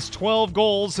Kane has 12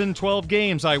 goals in 12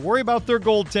 games. I worry about their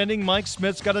goaltending. Mike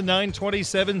Smith's got a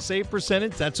 .927 save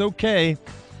percentage. That's okay.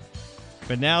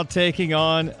 But now taking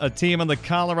on a team on the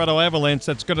Colorado Avalanche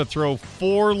that's going to throw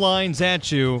 4 lines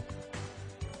at you,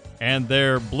 and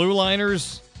their blue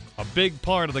liners, a big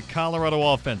part of the Colorado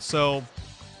offense. So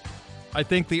I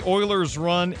think the Oilers'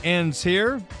 run ends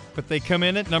here, but they come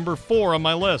in at number 4 on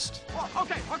my list.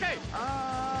 Okay.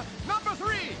 Number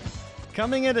 3.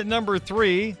 Coming in at number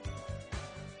 3,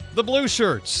 the Blue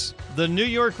Shirts, the New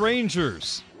York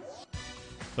Rangers.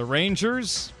 The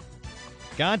Rangers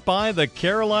got by the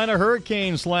Carolina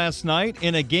Hurricanes last night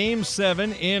in a Game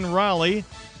 7 in Raleigh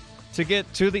to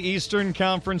get to the Eastern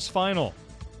Conference Final.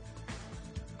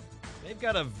 They've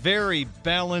got a very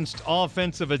balanced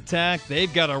offensive attack.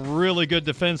 They've got a really good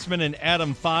defenseman in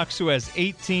Adam Fox, who has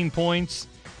 18 points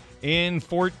in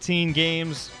 14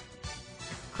 games.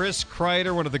 Chris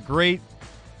Kreider, one of the great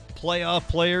playoff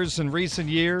players in recent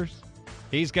years.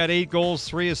 He's got 8 goals,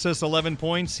 3 assists, 11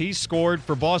 points. He scored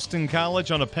for Boston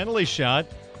College on a penalty shot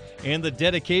in the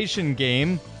dedication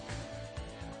game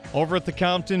over at the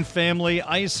Compton Family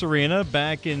Ice Arena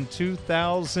back in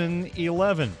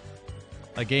 2011.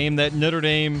 A game that Notre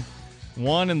Dame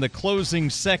won in the closing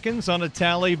seconds on a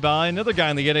tally by another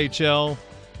guy in the NHL,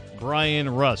 Brian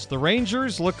Rust. The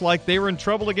Rangers looked like they were in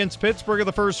trouble against Pittsburgh in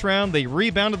the first round. They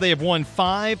rebounded. They have won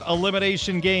 5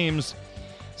 elimination games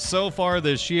so far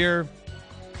this year.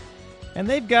 And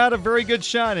they've got a very good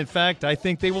shot. In fact, I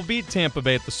think they will beat Tampa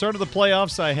Bay. At the start of the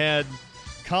playoffs, I had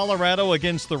Colorado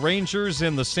against the Rangers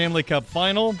in the Stanley Cup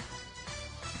Final.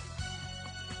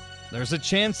 There's a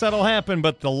chance that'll happen,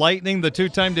 but the Lightning, the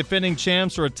 2-time defending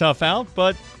champs, are a tough out.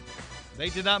 But they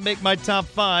did not make my top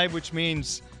 5, which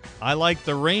means I like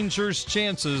the Rangers'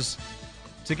 chances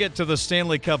to get to the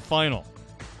Stanley Cup Final.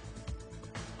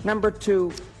 Number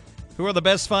 2. Who are the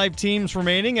best 5 teams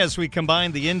remaining as we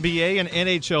combine the NBA and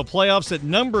NHL playoffs? At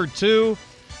number 2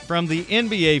 from the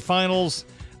NBA Finals,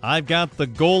 I've got the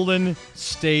Golden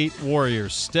State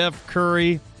Warriors. Steph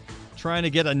Curry trying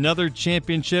to get another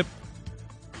championship.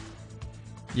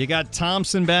 You got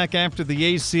Thompson back after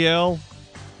the ACL.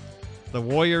 The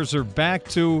Warriors are back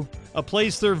to a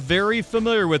place they're very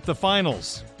familiar with, the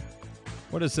finals.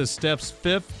 What is this, Steph's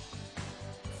 5th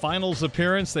finals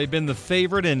appearance? They've been the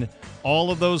favorite in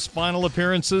all of those final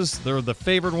appearances. They're the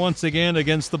favorite once again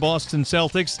against the Boston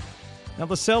Celtics. Now,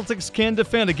 the Celtics can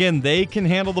defend. Again, they can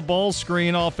handle the ball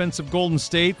screen offensive Golden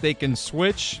State. They can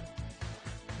switch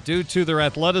due to their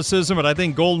athleticism, but I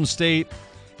think Golden State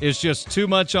is just too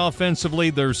much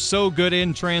offensively. They're so good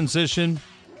in transition.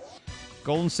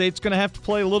 Golden State's going to have to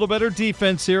play a little better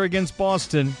defense here against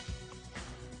Boston.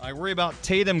 I worry about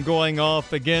Tatum going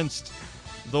off against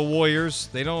the Warriors.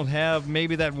 They don't have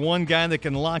maybe that one guy that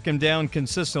can lock him down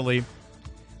consistently.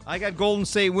 I got Golden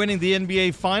State winning the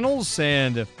NBA Finals,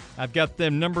 and I've got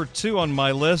them number 2 on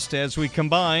my list as we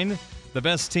combine the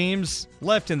best teams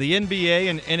left in the NBA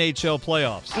and NHL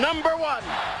playoffs. Number 1.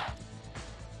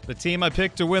 The team I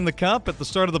picked to win the cup at the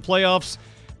start of the playoffs,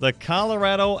 the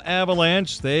Colorado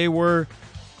Avalanche. They were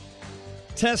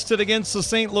tested against the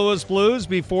St. Louis Blues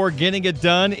before getting it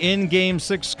done in Game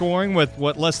 6, scoring with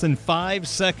less than 5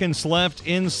 seconds left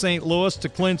in St. Louis to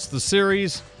clinch the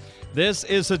series. This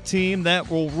is a team that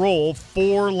will roll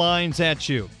 4 lines at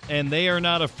you, and they are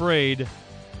not afraid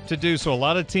to do so. A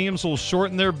lot of teams will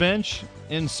shorten their bench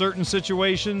in certain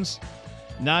situations.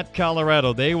 Not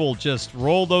Colorado. They will just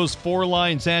roll those 4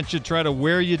 lines at you, try to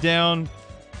wear you down,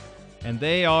 and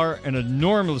they are an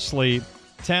enormously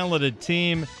talented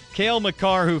team. Cale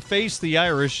Makar, who faced the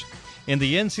Irish in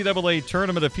the NCAA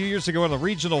tournament a few years ago in the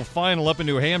regional final up in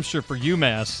New Hampshire for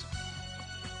UMass.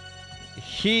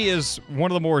 He is one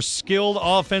of the more skilled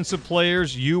offensive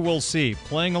players you will see.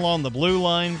 Playing along the blue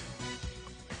line,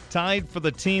 tied for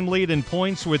the team lead in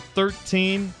points with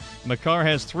 13. Makar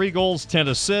has 3 goals, 10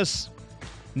 assists.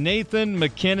 Nathan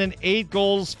McKinnon, 8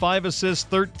 goals, 5 assists,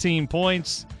 13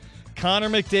 points. Connor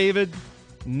McDavid,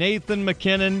 Nathan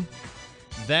McKinnon.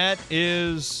 That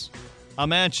is a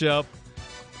matchup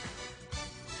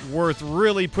worth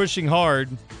really pushing hard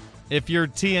if you're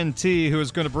TNT, who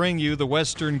is going to bring you the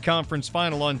Western Conference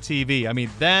Final on TV. I mean,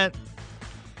 that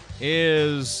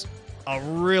is a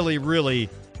really, really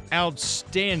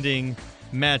outstanding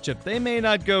matchup. They may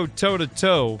not go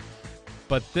toe-to-toe,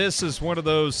 but this is one of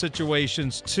those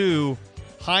situations, 2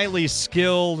 highly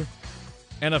skilled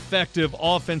and effective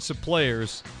offensive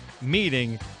players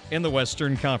meeting in the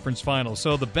Western Conference Finals.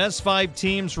 So the best 5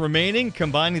 teams remaining,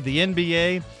 combining the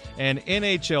NBA and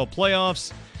NHL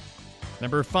playoffs.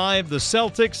 Number 5, the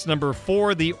Celtics. Number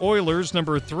 4, the Oilers.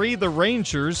 Number 3, the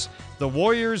Rangers. The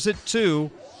Warriors at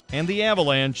 2, and the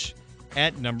Avalanche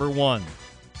at number 1.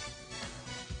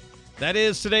 That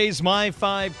is today's My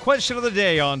 5 question of the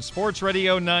day on Sports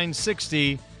Radio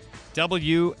 960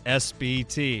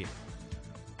 WSBT.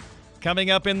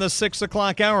 Coming up in the 6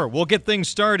 o'clock hour, we'll get things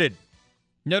started.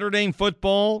 Notre Dame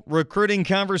football recruiting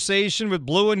conversation with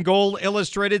Blue and Gold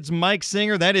Illustrated's Mike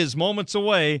Singer. That is moments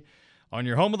away on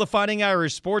your home of the Fighting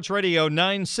Irish, Sports Radio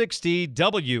 960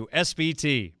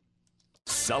 WSBT.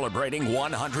 Celebrating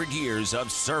 100 years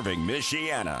of serving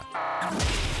Michiana.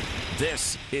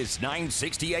 This is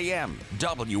 960 AM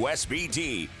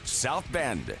WSBT South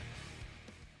Bend.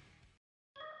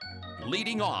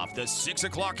 leading off the 6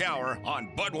 o'clock hour on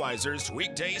Budweiser's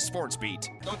weekday sports beat.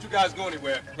 Don't you guys go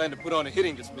anywhere. I plan to put on a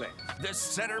hitting display. The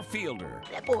center fielder.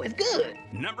 That boy is good.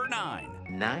 Number 9.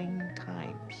 9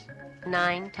 times.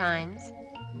 9 times.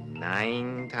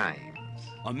 9 times.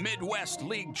 A Midwest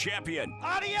League champion.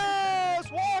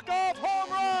 Adios! Walk-off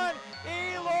home run!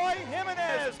 Eloy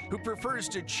Jimenez! Who prefers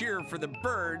to cheer for the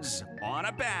Birds on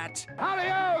a bat.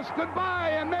 Adios!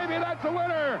 Goodbye, and maybe that's a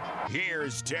winner!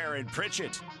 Here's Darren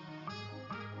Pritchett.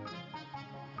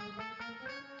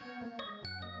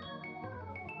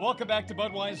 Welcome back to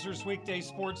Budweiser's Weekday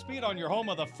Sports Beat on your home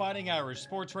of the Fighting Irish,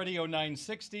 Sports Radio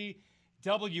 960,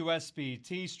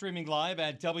 WSBT, streaming live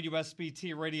at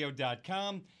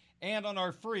WSBTradio.com and on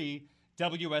our free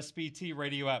WSBT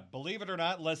radio app. Believe it or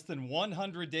not, less than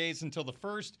 100 days until the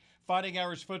first Fighting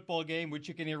Irish football game, which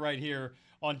you can hear right here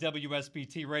on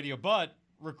WSBT Radio. But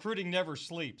recruiting never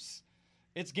sleeps.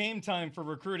 It's game time for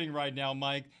recruiting right now,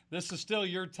 Mike. This is still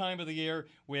your time of the year.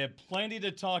 We have plenty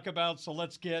to talk about, so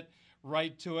let's get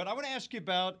right to it. I want to ask you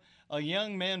about a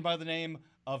young man by the name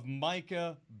of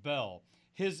Micah Bell.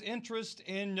 His interest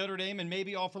in Notre Dame, and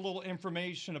maybe offer a little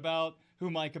information about who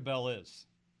Micah Bell is.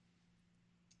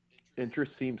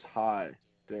 Interest seems high,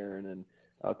 Darren, and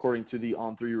according to the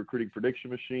On3 recruiting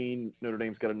prediction machine, Notre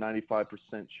Dame's got a 95%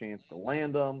 chance to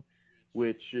land him,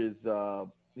 which is,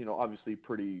 obviously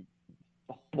pretty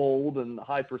bold and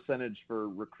high percentage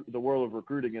for the world of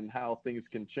recruiting and how things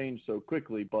can change so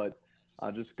quickly. But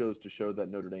just goes to show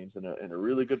that Notre Dame's in a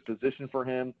really good position for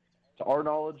him. To our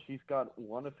knowledge, he's got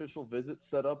one official visit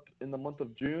set up in the month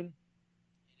of June,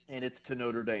 and it's to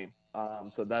Notre Dame.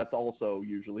 So that's also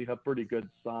usually a pretty good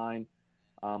sign.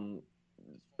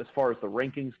 As far as the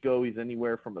rankings go, he's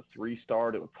anywhere from a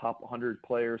 3-star to a top 100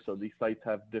 player. So these sites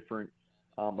have different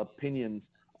opinions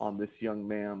on this young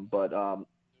man. But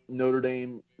Notre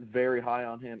Dame, very high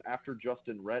on him. After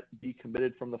Justin Rhett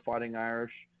decommitted from the Fighting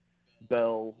Irish,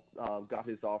 Bell got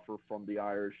his offer from the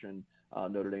Irish, and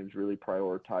Notre Dame's really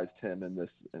prioritized him in this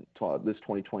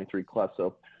 2023 class.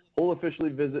 So he'll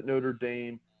officially visit Notre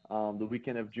Dame the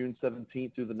weekend of June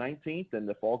 17th through the 19th, and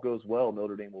if all goes well,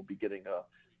 Notre Dame will be getting a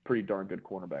pretty darn good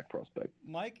cornerback prospect.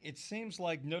 Mike, it seems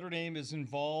like Notre Dame is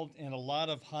involved in a lot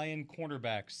of high-end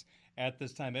cornerbacks at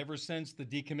this time, ever since the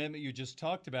decommitment you just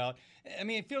talked about. I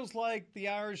mean, it feels like the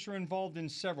Irish are involved in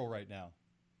several right now.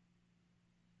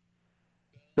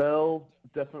 Bell,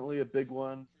 definitely a big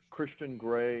one. Christian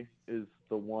Gray is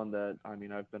the one that,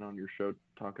 I've been on your show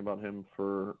talking about him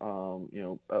for,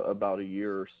 about a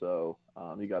year or so.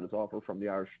 He got his offer from the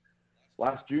Irish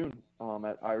last June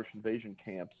at Irish Invasion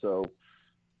Camp. So,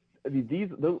 off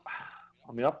the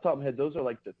top of my head, those are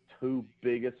like the two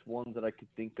biggest ones that I could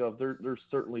think of. There's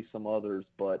certainly some others,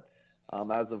 but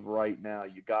as of right now,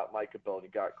 you got Micah Bell and you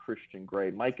got Christian Gray.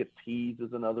 Micah Tees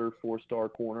is another 4-star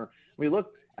corner.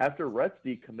 Look, after Rhett's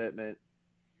decommitment,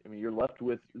 you're left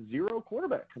with 0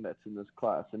 quarterback commits in this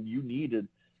class, and you needed,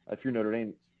 if you're Notre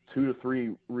Dame, 2 to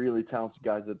 3 really talented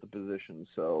guys at the position.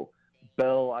 So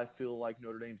Bell, I feel like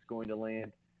Notre Dame's going to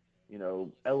land.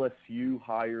 LSU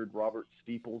hired Robert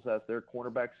Steeples as their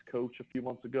cornerbacks coach a few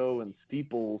months ago, and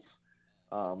Steeples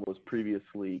was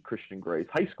previously Christian Gray's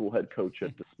high school head coach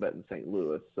at DeSmet in St.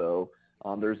 Louis. So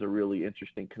there's a really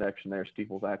interesting connection there.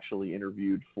 Steeples actually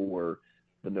interviewed for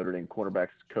the Notre Dame cornerbacks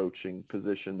coaching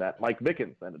position that Mike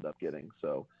Mickens ended up getting.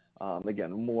 So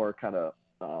again, more kind of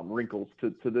wrinkles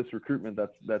to this recruitment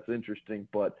that's interesting.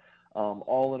 But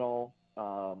all in all,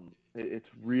 it's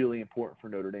really important for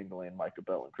Notre Dame to land Micah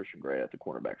Bell and Christian Gray at the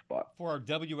cornerback spot. For our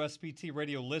WSBT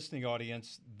radio listening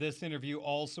audience, this interview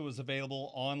also is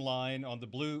available online on the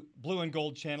Blue and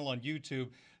Gold channel on YouTube.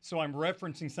 So I'm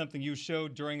referencing something you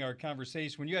showed during our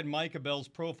conversation. When you had Micah Bell's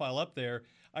profile up there,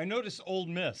 I noticed Ole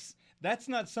Miss. That's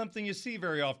not something you see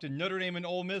very often, Notre Dame and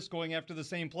Ole Miss going after the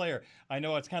same player. I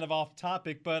know it's kind of off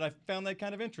topic, but I found that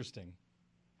kind of interesting.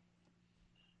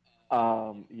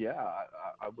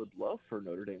 I would love for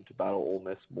Notre Dame to battle Ole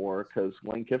Miss more because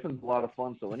Lane Kiffin's a lot of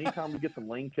fun. So anytime we get some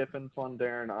Lane Kiffin fun,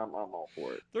 Darren, I'm all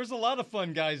for it. There's a lot of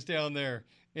fun guys down there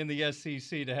in the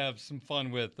SEC to have some fun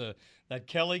with. That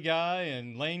Kelly guy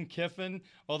and Lane Kiffin,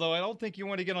 although I don't think you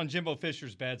want to get on Jimbo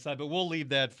Fisher's bad side, but we'll leave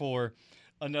that for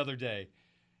another day.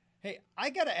 Hey, I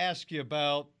got to ask you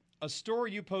about a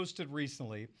story you posted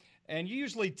recently, and you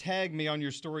usually tag me on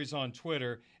your stories on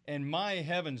Twitter, and my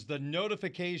heavens, the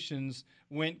notifications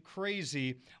went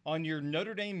crazy on your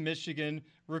Notre Dame, Michigan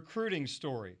recruiting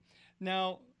story.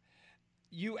 Now,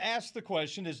 you asked the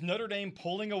question, is Notre Dame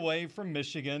pulling away from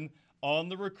Michigan on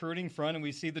the recruiting front? And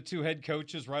we see the two head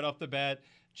coaches right off the bat,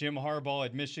 Jim Harbaugh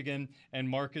at Michigan and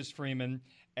Marcus Freeman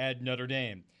at Notre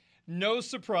Dame. No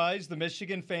surprise, the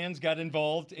Michigan fans got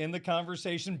involved in the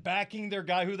conversation, backing their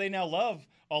guy who they now love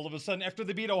all of a sudden. After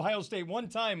they beat Ohio State one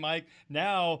time, Mike,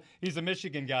 now he's a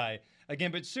Michigan guy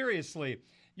again. But seriously,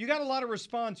 you got a lot of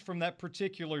response from that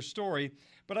particular story.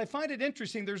 But I find it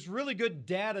interesting. There's really good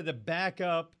data to back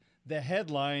up the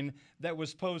headline that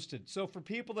was posted. So for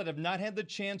people that have not had the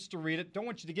chance to read it, don't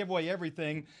want you to give away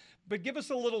everything, but give us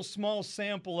a little small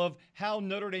sample of how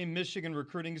Notre Dame Michigan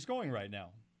recruiting is going right now.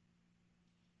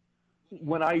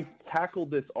 When I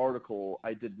tackled this article,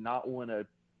 I did not want to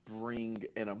bring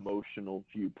an emotional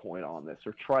viewpoint on this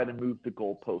or try to move the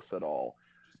goalposts at all.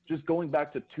 Just going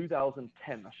back to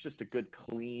 2010, that's just a good,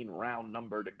 clean, round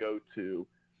number to go to.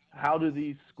 How do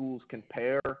these schools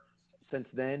compare since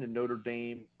then? In Notre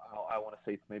Dame, I want to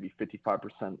say it's maybe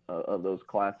 55% of those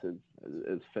classes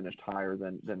is finished higher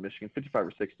than Michigan, 55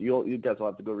 or 60. You guys will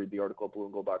have to go read the article at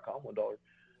blueandgold.com, $1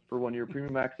 for 1 year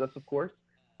premium access, of course.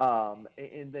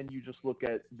 And then you just look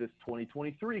at this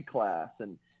 2023 class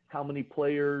and how many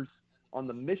players on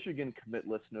the Michigan commit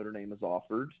list Notre Dame has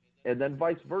offered, and then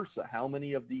vice versa. How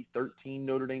many of the 13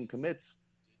 Notre Dame commits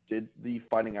did the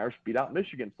Fighting Irish beat out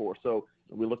Michigan for? So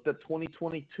we looked at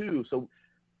 2022. So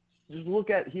just look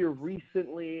at here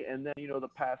recently and then, the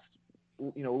past,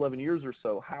 11 years or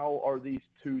so. How are these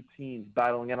two teams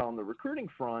battling it on the recruiting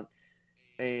front?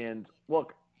 And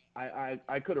look,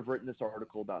 I could have written this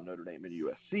article about Notre Dame and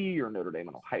USC or Notre Dame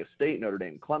and Ohio State, Notre Dame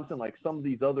and Clemson, like some of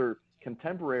these other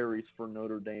contemporaries for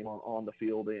Notre Dame on the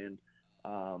field and,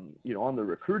 on the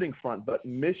recruiting front. But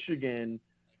Michigan,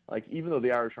 like even though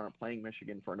the Irish aren't playing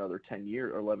Michigan for another 10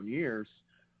 years or 11 years,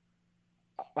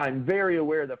 I'm very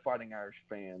aware that Fighting Irish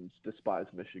fans despise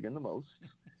Michigan the most.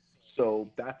 So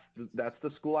that's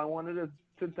the school I wanted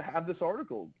to have this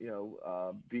article,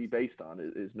 be based on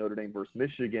is Notre Dame versus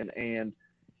Michigan. And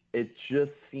it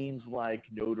just seems like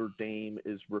Notre Dame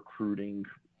is recruiting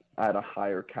at a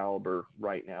higher caliber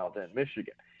right now than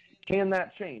Michigan. Can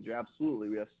that change? Absolutely.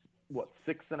 We have,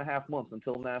 6.5 months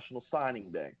until National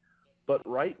Signing Day. But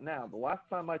right now, the last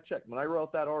time I checked, when I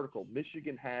wrote that article,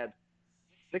 Michigan had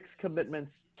 6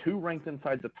 commitments, 2 ranked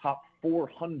inside the top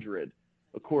 400,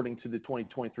 according to the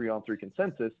 2023 On3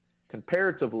 consensus.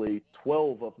 Comparatively,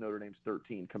 12 of Notre Dame's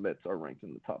 13 commits are ranked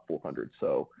in the top 400.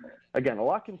 So, again, a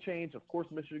lot can change. Of course,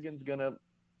 Michigan's going to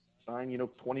sign,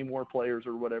 20 more players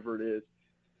or whatever it is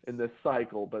in this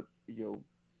cycle. But,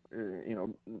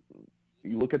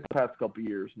 you look at the past couple of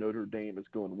years, Notre Dame is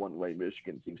going one way.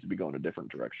 Michigan seems to be going a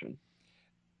different direction.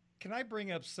 Can I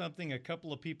bring up something a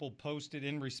couple of people posted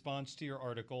in response to your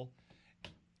article?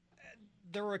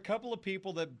 There were a couple of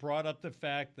people that brought up the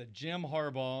fact that Jim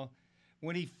Harbaugh,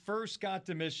 when he first got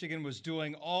to Michigan, was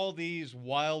doing all these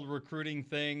wild recruiting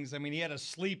things. I mean, he had a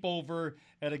sleepover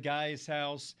at a guy's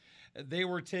house. They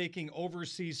were taking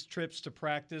overseas trips to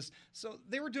practice. So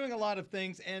they were doing a lot of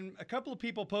things. And a couple of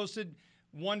people posted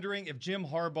wondering if Jim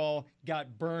Harbaugh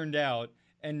got burned out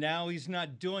and now he's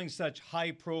not doing such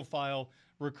high-profile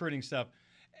recruiting stuff.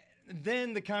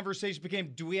 Then the conversation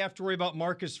became, do we have to worry about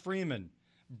Marcus Freeman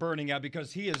burning out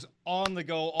because he is on the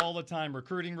go all the time,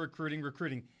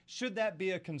 recruiting. Should that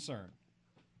be a concern?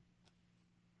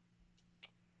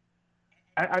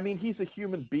 I mean, he's a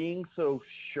human being, so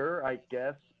sure, I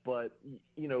guess. But,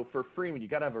 for Freeman, you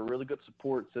got to have a really good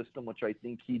support system, which I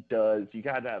think he does. You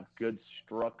got to have good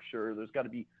structure. There's got to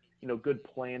be, good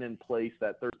plan in place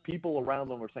that there's people around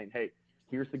them who are saying, hey,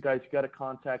 here's the guys you got to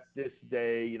contact this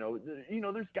day.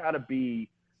 There's got to be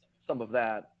some of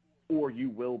that or you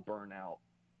will burn out.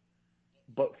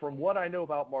 But from what I know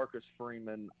about Marcus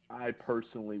Freeman, I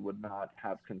personally would not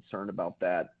have concern about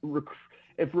that.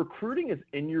 If recruiting is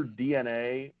in your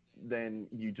DNA, then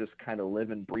you just kind of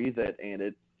live and breathe it, and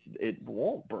it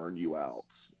won't burn you out.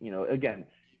 Again,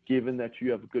 given that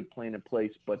you have a good plan in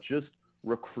place, but just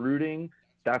recruiting,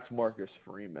 that's Marcus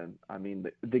Freeman. I mean,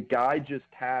 the guy just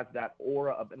has that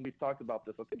aura of, and we talked about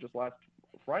this, I think just last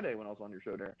Friday when I was on your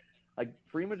show, Darren. Like,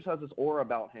 Freeman just has this aura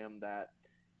about him that,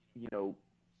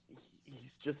 he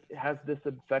just has this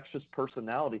infectious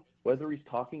personality, whether he's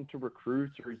talking to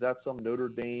recruits or he's at some Notre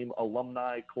Dame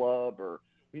alumni club or,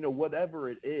 whatever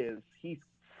it is, he's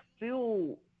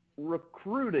still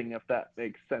recruiting, if that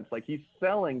makes sense. Like, he's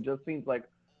selling, just seems like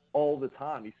all the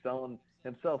time. He's selling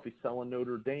himself. He's selling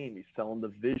Notre Dame. He's selling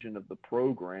the vision of the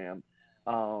program.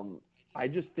 I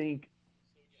just think,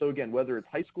 so again, whether it's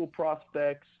high school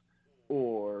prospects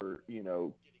or,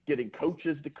 getting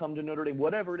coaches to come to Notre Dame,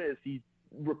 whatever it is,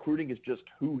 recruiting is just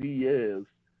who he is.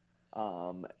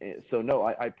 So no,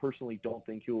 I personally don't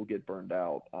think he will get burned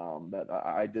out. But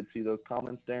I did see those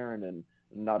comments, Darren, and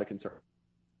not a concern.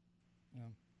 Yeah.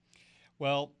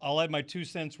 Well, I'll add my 2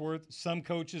 cents worth. Some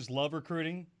coaches love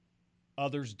recruiting.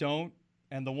 others don't,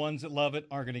 and the ones that love it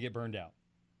aren't going to get burned out?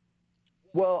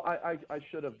 Well, I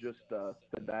should have just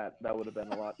said that. That would have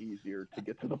been a lot easier to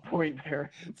get to the point there.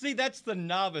 See, that's the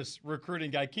novice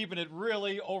recruiting guy, keeping it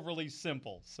really overly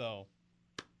simple. So,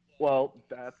 well,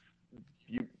 that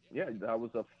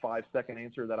was a 5-second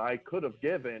answer that I could have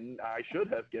given. I should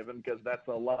have given, because that's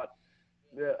a lot.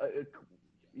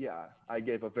 I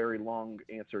gave a very long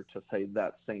answer to say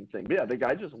that same thing. But yeah, the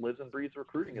guy just lives and breathes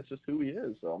recruiting. It's just who he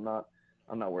is. So I'm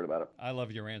not worried about it. I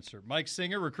love your answer. Mike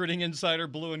Singer, recruiting insider,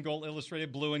 Blue and Gold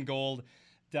Illustrated,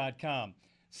 blueandgold.com.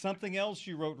 Something else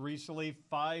you wrote recently,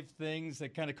 5 things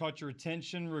that kind of caught your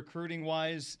attention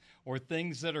recruiting-wise, or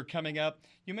things that are coming up.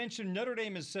 You mentioned Notre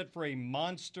Dame is set for a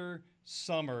monster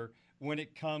summer when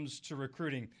it comes to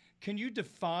recruiting. Can you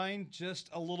define just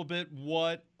a little bit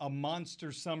what a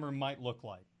monster summer might look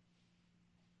like?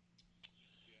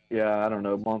 Yeah, I don't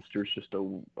know. Monster is just a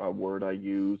word I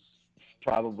use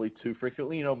probably too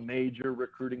frequently. Major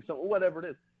recruiting, so whatever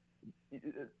it is.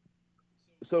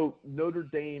 So Notre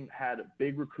Dame had a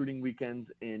big recruiting weekend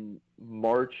in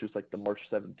March. It was like the March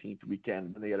 17th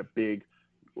weekend, and they had a big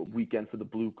weekend for the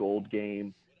Blue Gold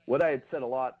game. What I had said a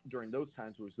lot during those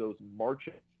times was those March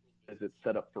visits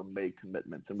set up for May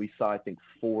commitments, and we saw, I think,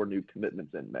 4 new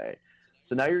commitments in May.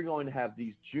 So now you're going to have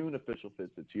these June official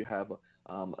visits. You have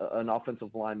an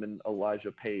offensive lineman,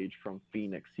 Elijah Page from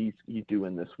Phoenix. He's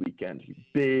doing this weekend.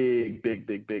 Big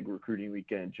recruiting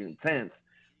weekend, June 10th,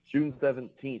 June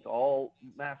 17th, all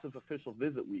massive official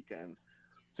visit weekends.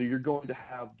 So you're going to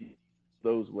have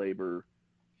those labor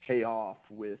pay off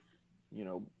with,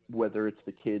 whether it's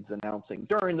the kids announcing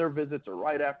during their visits or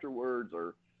right afterwards,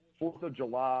 or 4th of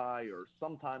July or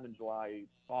sometime in July,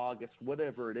 August,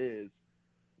 whatever it is.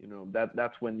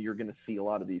 That's when you're going to see a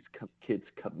lot of these kids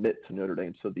commit to Notre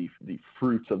Dame. So the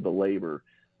fruits of the labor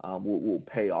will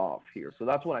pay off here. So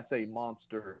that's when I say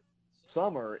monster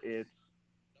summer. It's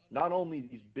not only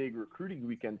these big recruiting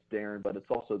weekends, Darren, but it's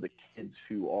also the kids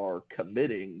who are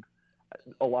committing.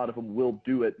 A lot of them will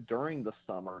do it during the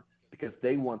summer because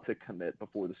they want to commit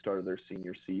before the start of their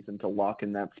senior season to lock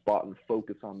in that spot and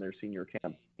focus on their senior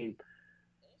campaign.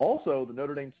 Also, the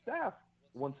Notre Dame staff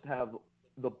wants to have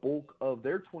the bulk of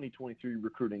their 2023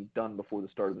 recruiting done before the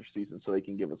start of their season so they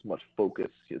can give as much focus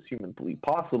as humanly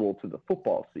possible to the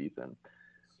football season.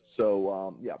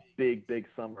 So, big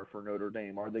summer for Notre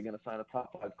Dame. Are they going to sign a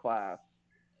top 5 class?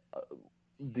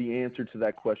 The answer to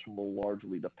that question will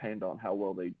largely depend on how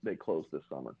well they close this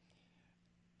summer.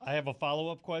 I have a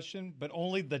follow-up question, but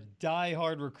only the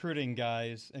die-hard recruiting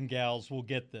guys and gals will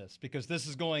get this, because this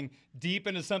is going deep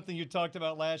into something you talked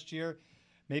about last year.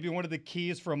 Maybe one of the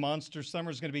keys for a monster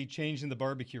summer is going to be changing the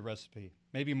barbecue recipe.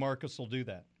 Maybe Marcus will do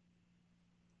that.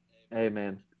 Hey,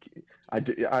 man,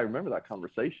 I remember that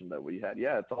conversation that we had.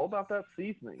 Yeah, it's all about that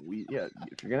seasoning.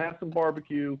 If you're going to have some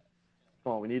barbecue,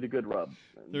 come on, we need a good rub.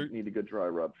 We need a good dry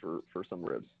rub for some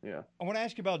ribs. Yeah. I want to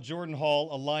ask you about Jordan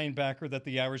Hall, a linebacker that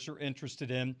the Irish are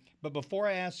interested in. But before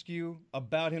I ask you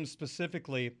about him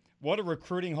specifically, what a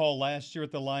recruiting haul last year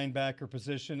at the linebacker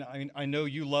position. I mean, I know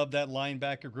you love that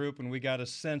linebacker group, and we got a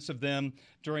sense of them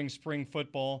during spring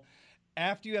football.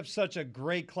 After you have such a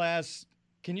great class,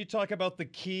 can you talk about the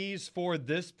keys for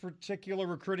this particular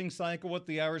recruiting cycle, what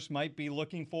the Irish might be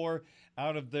looking for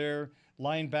out of their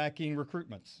linebacking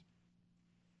recruitments?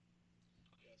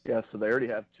 Yeah, so they already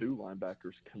have 2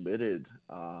 linebackers committed.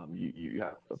 You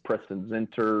have Preston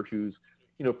Zinter, who's,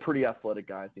 pretty athletic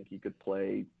guy. I think he could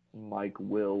play Mike,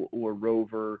 Will, or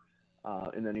Rover.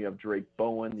 And then you have Drake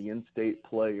Bowen, the in-state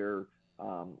player,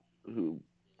 who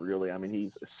really,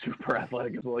 he's super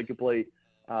athletic as well. He could play,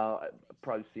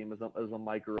 probably see him as a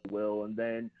Mike or a Will. And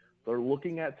then they're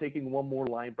looking at taking one more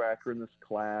linebacker in this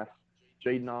class.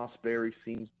 Jaden Osbury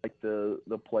seems like the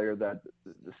player that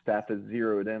the staff has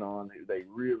zeroed in on, who they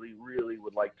really, really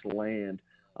would like to land.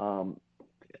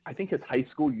 I think his high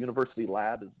school university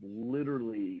lab is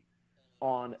literally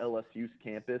on LSU's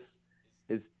campus.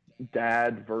 His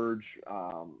dad, Verge,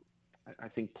 I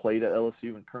think played at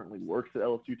LSU and currently works at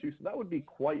LSU too. So that would be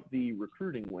quite the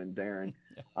recruiting win, Darren.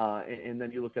 And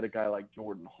then you look at a guy like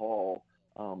Jordan Hall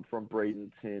from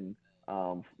Bradenton,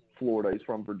 Florida. He's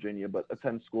from Virginia, but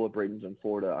attends school at Bradenton,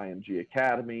 Florida, IMG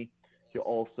Academy. You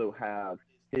also have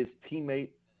his teammate,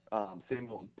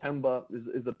 Samuel Pemba,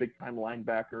 is a big-time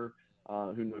linebacker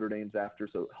who Notre Dame's after.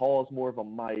 So Hall is more of a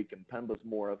Mike, and Pemba's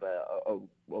more of a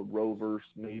Rover,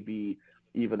 maybe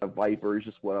even a Viper. He's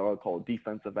just what I would call a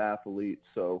defensive athlete.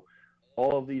 So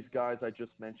all of these guys I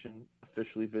just mentioned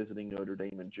officially visiting Notre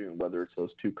Dame in June, whether it's those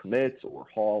 2 commits or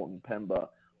Hall and Pemba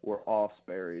or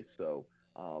Osbury. So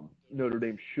Notre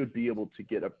Dame should be able to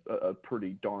get a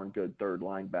pretty darn good third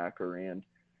linebacker. And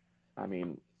I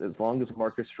mean, as long as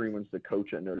Marcus Freeman's the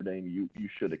coach at Notre Dame, you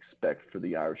should expect for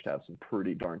the Irish to have some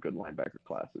pretty darn good linebacker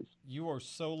classes. You are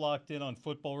so locked in on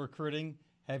football recruiting.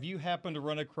 Have you happened to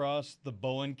run across the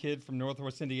Bowen kid from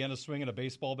Northwest Indiana swinging a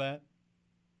baseball bat?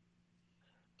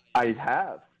 I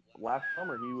have. Last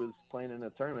summer, he was playing in a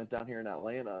tournament down here in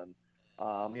Atlanta, and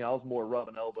I was more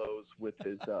rubbing elbows with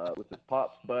his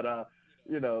pops. But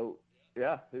he's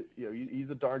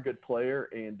a darn good player,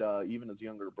 and even his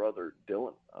younger brother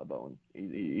Dylan Bowen,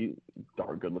 he's a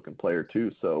darn good looking player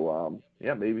too. So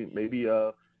maybe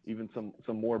even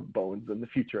some more Bowens in the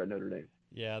future at Notre Dame.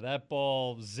 Yeah, that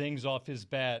ball zings off his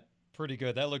bat pretty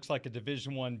good. That looks like a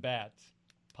Division I bat,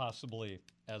 possibly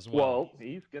as well. Well,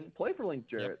 he's going to play for Link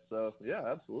Jarrett, So yeah,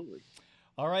 absolutely.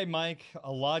 All right, Mike,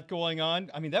 a lot going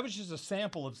on. I mean, that was just a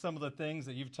sample of some of the things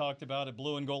that you've talked about at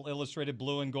Blue and Gold Illustrated,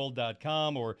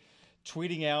 blueandgold.com, or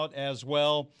tweeting out as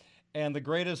well. And the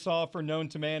greatest offer known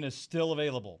to man is still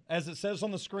available, as it says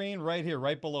on the screen right here,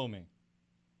 right below me.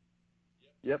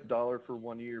 Yep, $1 for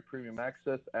 1 year premium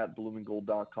access at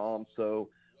blueandgold.com. So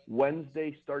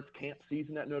Wednesday starts camp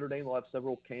season at Notre Dame. They'll have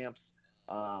several camps.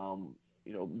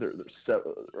 There's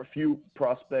a few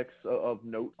prospects of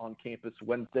note on campus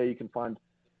Wednesday. You can find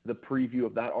the preview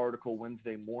of that article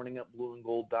Wednesday morning at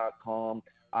blueandgold.com.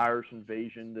 Irish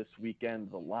Invasion this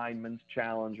weekend, the Lineman's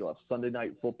Challenge. You'll have Sunday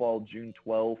Night Football June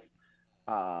 12th.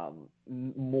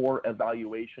 More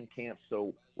evaluation camps.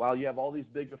 So while you have all these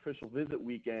big official visit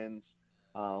weekends,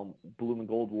 Blue and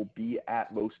Gold will be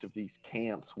at most of these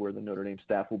camps where the Notre Dame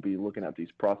staff will be looking at these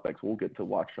prospects. We'll get to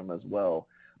watch them as well.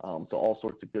 So all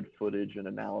sorts of good footage and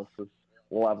analysis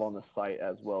we'll have on the site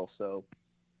as well. So,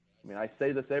 I mean, I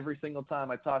say this every single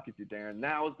time I talk with you, Darren.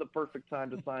 Now is the perfect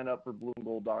time to sign up for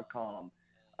blueandgold.com.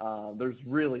 There's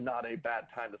really not a bad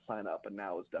time to sign up, and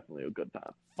now is definitely a good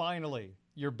time. Finally,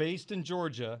 you're based in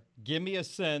Georgia. Give me a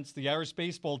sense. The Irish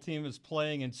baseball team is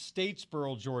playing in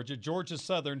Statesboro, Georgia, Georgia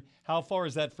Southern. How far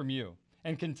is that from you?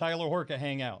 And can Tyler Horka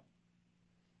hang out?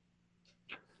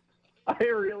 I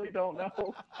really don't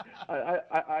know.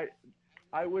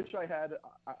 I wish I had.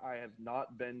 I have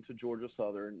not been to Georgia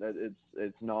Southern.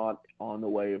 It's not on the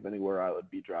way of anywhere I would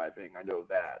be driving. I know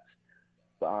that.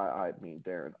 But I mean,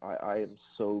 Darren, I am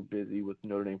so busy with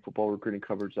Notre Dame football recruiting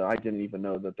coverage that I didn't even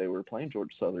know that they were playing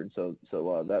Georgia Southern. So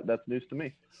that's news to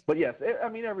me. But yes, I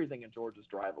mean, everything in Georgia is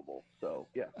drivable. So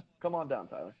yeah, come on down,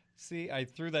 Tyler. See, I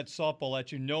threw that softball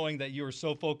at you, knowing that you were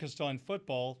so focused on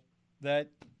football that,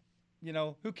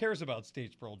 who cares about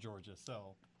Statesboro, Georgia?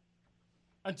 So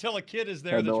until a kid is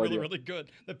there that's really good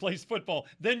that plays football,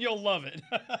 then you'll love it.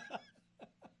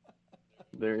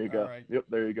 There you go. Right. Yep,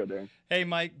 there you go, Darren. Hey,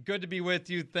 Mike, good to be with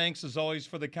you. Thanks, as always,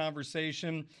 for the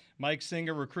conversation. Mike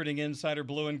Singer, recruiting insider,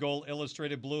 Blue and Gold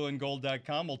Illustrated,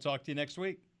 blueandgold.com. We'll talk to you next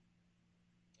week.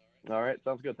 All right,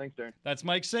 sounds good. Thanks, Darren. That's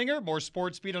Mike Singer. More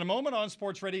Sports Beat in a moment on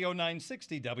Sports Radio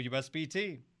 960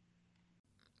 WSBT.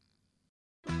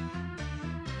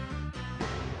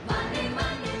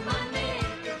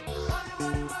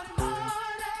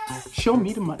 Show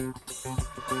me the money.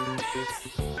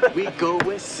 We go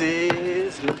with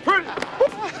Sizzler.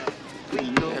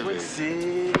 We go with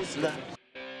Sizzler.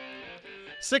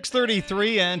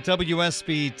 6:33 and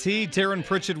WSBT. Darren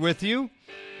Pritchett with you.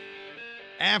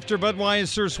 After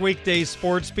Budweiser's weekday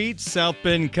sports beat, South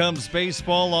Bend Cubs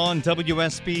baseball on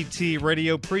WSBT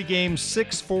radio. Pregame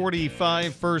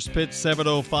 6:45, first pitch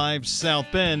 7:05. South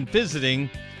Bend visiting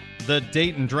the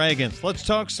Dayton Dragons. Let's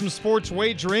talk some sports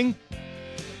wagering.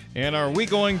 And are we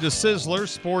going to Sizzler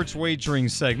sports wagering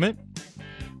segment?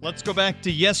 Let's go back to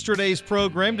yesterday's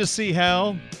program to see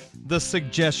how the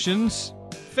suggestions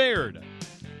fared.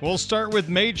 We'll start with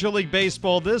Major League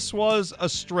Baseball. This was a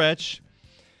stretch.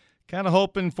 Kind of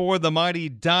hoping for the mighty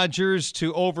Dodgers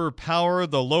to overpower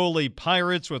the lowly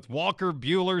Pirates with Walker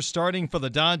Buehler starting for the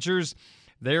Dodgers,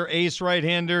 their ace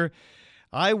right-hander.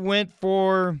 I went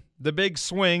for the big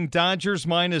swing. Dodgers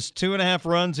minus 2.5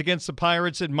 runs against the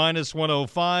Pirates at minus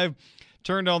 105.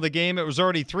 Turned on the game. It was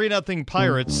already 3-0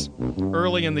 Pirates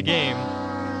early in the game.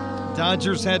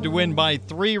 Dodgers had to win by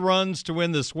 3 runs to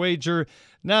win this wager.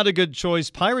 Not a good choice.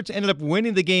 Pirates ended up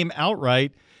winning the game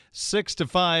outright,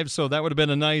 6-5, so that would have been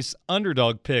a nice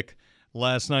underdog pick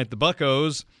last night. The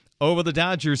Buccos over the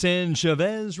Dodgers in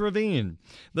Chavez Ravine.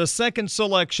 The second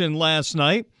selection last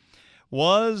night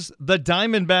was the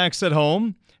Diamondbacks at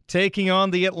home taking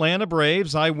on the Atlanta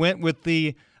Braves. I went with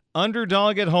the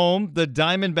underdog at home, the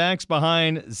Diamondbacks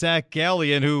behind Zach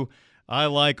Gallion, who I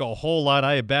like a whole lot.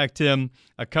 I have backed him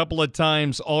a couple of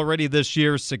times already this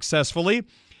year successfully.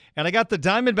 And I got the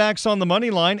Diamondbacks on the money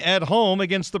line at home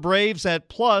against the Braves at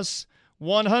plus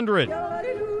 100.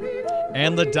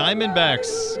 And the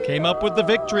Diamondbacks came up with the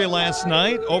victory last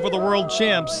night over the world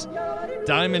champs.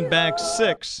 Diamondbacks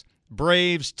 6,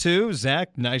 Braves 2.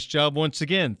 Zach, nice job once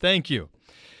again. Thank you.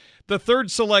 The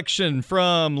third selection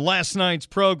from last night's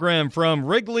program from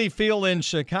Wrigley Field in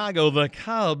Chicago, the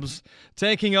Cubs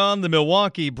taking on the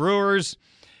Milwaukee Brewers.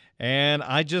 And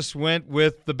I just went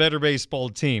with the better baseball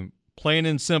team. Plain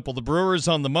and simple. The Brewers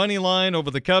on the money line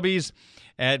over the Cubbies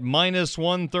at minus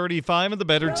 135, and the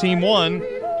better team won.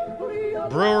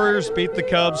 Brewers beat the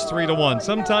Cubs 3-1.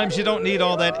 Sometimes you don't need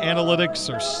all that analytics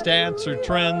or stats or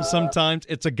trends. Sometimes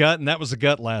it's a gut, and that was a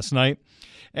gut last night.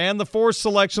 And the fourth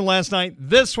selection last night,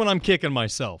 this one I'm kicking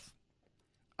myself.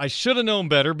 I should have known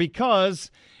better because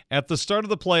at the start of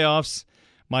the playoffs,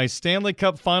 my Stanley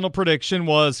Cup final prediction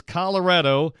was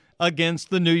Colorado against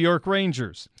the New York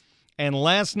Rangers. And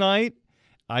last night,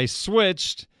 I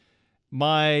switched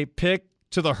my pick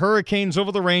to the Hurricanes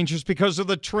over the Rangers because of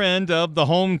the trend of the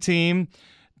home team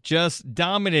just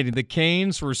dominating. The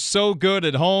Canes were so good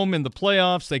at home in the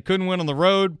playoffs, they couldn't win on the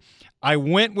road. I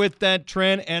went with that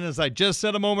trend, and as I just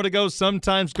said a moment ago,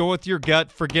 sometimes go with your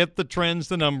gut, forget the trends,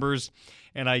 the numbers,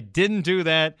 and I didn't do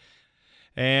that.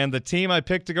 And the team I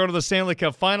picked to go to the Stanley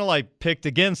Cup final, I picked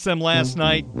against them last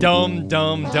night. Dumb, and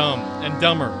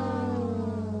dumber.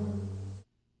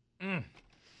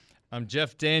 I'm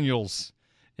Jeff Daniels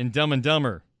in Dumb and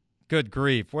Dumber. Good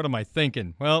grief. What am I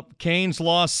thinking? Well, Canes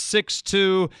lost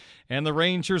 6-2, and the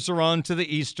Rangers are on to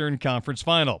the Eastern Conference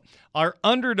Final. Our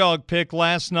underdog pick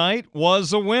last night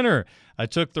was a winner. I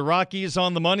took the Rockies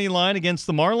on the money line against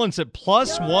the Marlins at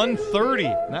plus 130.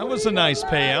 That was a nice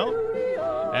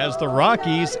payout, as the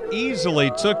Rockies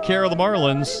easily took care of the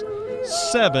Marlins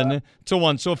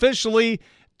 7-1. So officially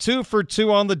 2 for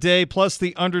 2 on the day, plus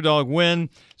the underdog win.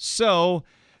 So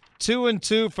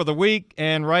 2-2 for the week,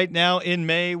 and right now in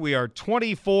May we are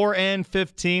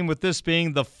 24-15, with this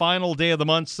being the final day of the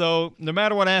month. So no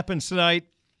matter what happens tonight,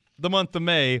 the month of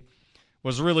May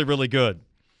was really, really good.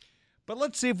 But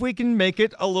let's see if we can make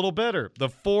it a little better. The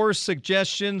 4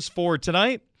 suggestions for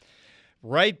tonight: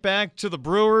 right back to the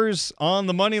Brewers on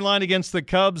the money line against the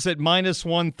Cubs at minus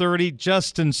 130.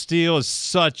 Justin Steele is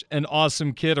such an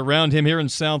awesome kid. Around him here in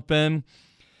South Bend,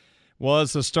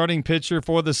 was a starting pitcher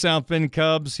for the South Bend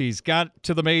Cubs. He's got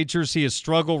to the majors. He has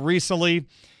struggled recently.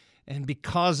 And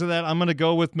because of that, I'm going to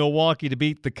go with Milwaukee to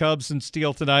beat the Cubs and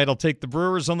Steele tonight. I'll take the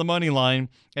Brewers on the money line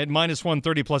at minus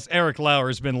 130. Plus, Eric Lauer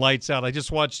has been lights out. I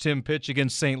just watched him pitch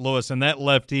against St. Louis, and that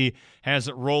lefty has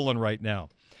it rolling right now.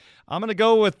 I'm going to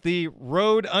go with the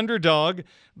road underdog,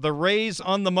 the Rays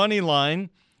on the money line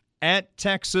at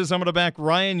Texas. I'm going to back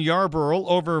Ryan Yarbrough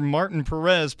over Martin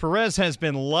Perez. Perez has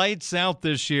been lights out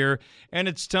this year, and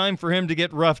it's time for him to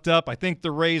get roughed up. I think the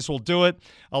Rays will do it.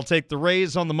 I'll take the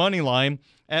Rays on the money line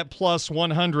at plus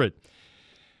 100.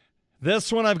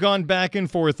 This one I've gone back and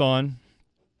forth on,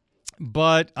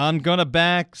 but I'm going to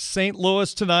back St.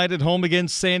 Louis tonight at home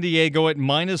against San Diego at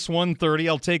minus 130.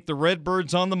 I'll take the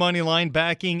Redbirds on the money line,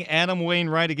 backing Adam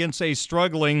Wainwright against a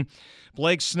struggling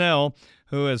Blake Snell,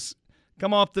 who has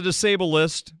come off the disabled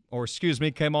list,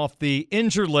 came off the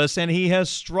injured list, and he has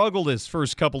struggled his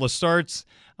first couple of starts.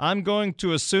 I'm going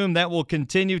to assume that will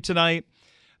continue tonight.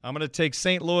 I'm going to take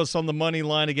St. Louis on the money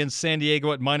line against San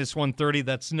Diego at minus 130.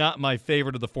 That's not my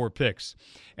favorite of the 4 picks.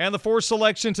 And the 4th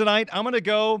selection tonight, I'm going to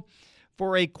go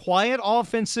for a quiet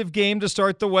offensive game to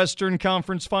start the Western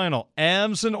Conference Final.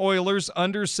 Avs and Oilers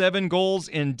under 7 goals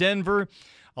in Denver.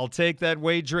 I'll take that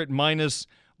wager at minus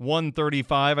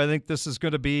 135. I think this is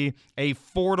going to be a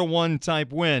 4-1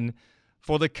 type win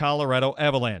for the Colorado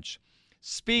Avalanche.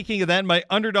 Speaking of that, my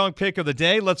underdog pick of the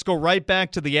day, let's go right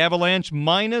back to the Avalanche,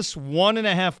 minus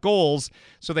 1.5 goals.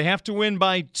 So they have to win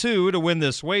by 2 to win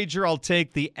this wager. I'll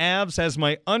take the Avs as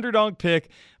my underdog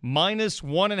pick, minus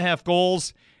 1.5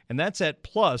 goals, and that's at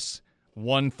plus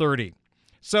 130.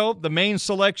 So the main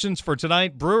selections for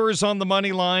tonight: Brewers on the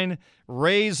money line,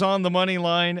 Rays on the money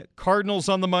line, Cardinals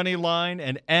on the money line,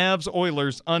 and Avs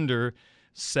Oilers under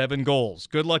 7 goals.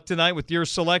 Good luck tonight with your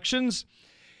selections.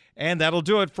 And that'll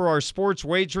do it for our sports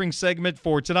wagering segment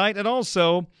for tonight, and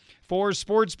also for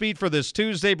Sports Beat for this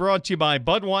Tuesday, brought to you by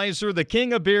Budweiser, the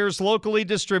king of beers, locally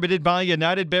distributed by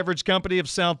United Beverage Company of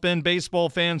South Bend. Baseball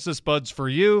fans, this Bud's for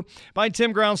you. By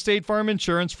Tim Ground State Farm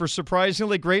Insurance, for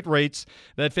surprisingly great rates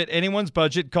that fit anyone's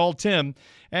budget. Call Tim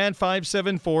at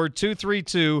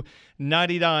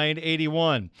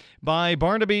 574-232-9981. By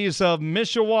Barnaby's of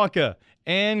Mishawaka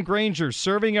and Granger,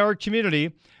 serving our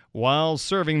community while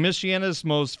serving Michiana's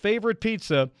most favorite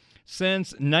pizza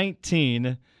since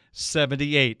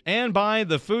 1978. And by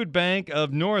the Food Bank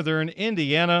of Northern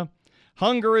Indiana.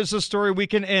 Hunger is a story we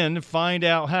can end. Find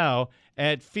out how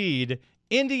at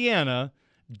feedindiana.org.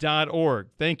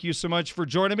 Thank you so much for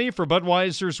joining me for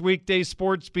Budweiser's Weekday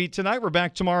Sports Beat tonight. We're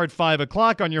back tomorrow at 5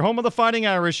 o'clock on your home of the Fighting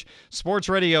Irish, Sports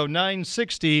Radio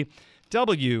 960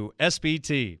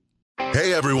 WSBT.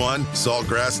 Hey everyone,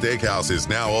 Saltgrass Steakhouse is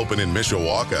now open in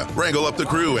Mishawaka. Wrangle up the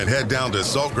crew and head down to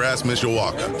Saltgrass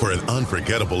Mishawaka for an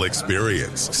unforgettable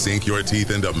experience. Sink your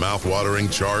teeth into mouth-watering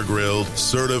char-grilled,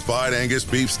 certified Angus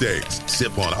beef steaks.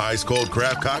 Sip on ice-cold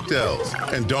craft cocktails.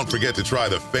 And don't forget to try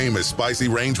the famous spicy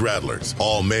range rattlers,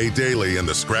 all made daily in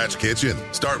the Scratch Kitchen.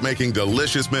 Start making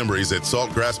delicious memories at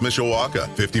Saltgrass Mishawaka,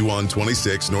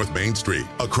 5126 North Main Street,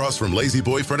 across from Lazy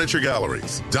Boy Furniture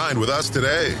Galleries. Dine with us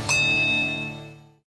today.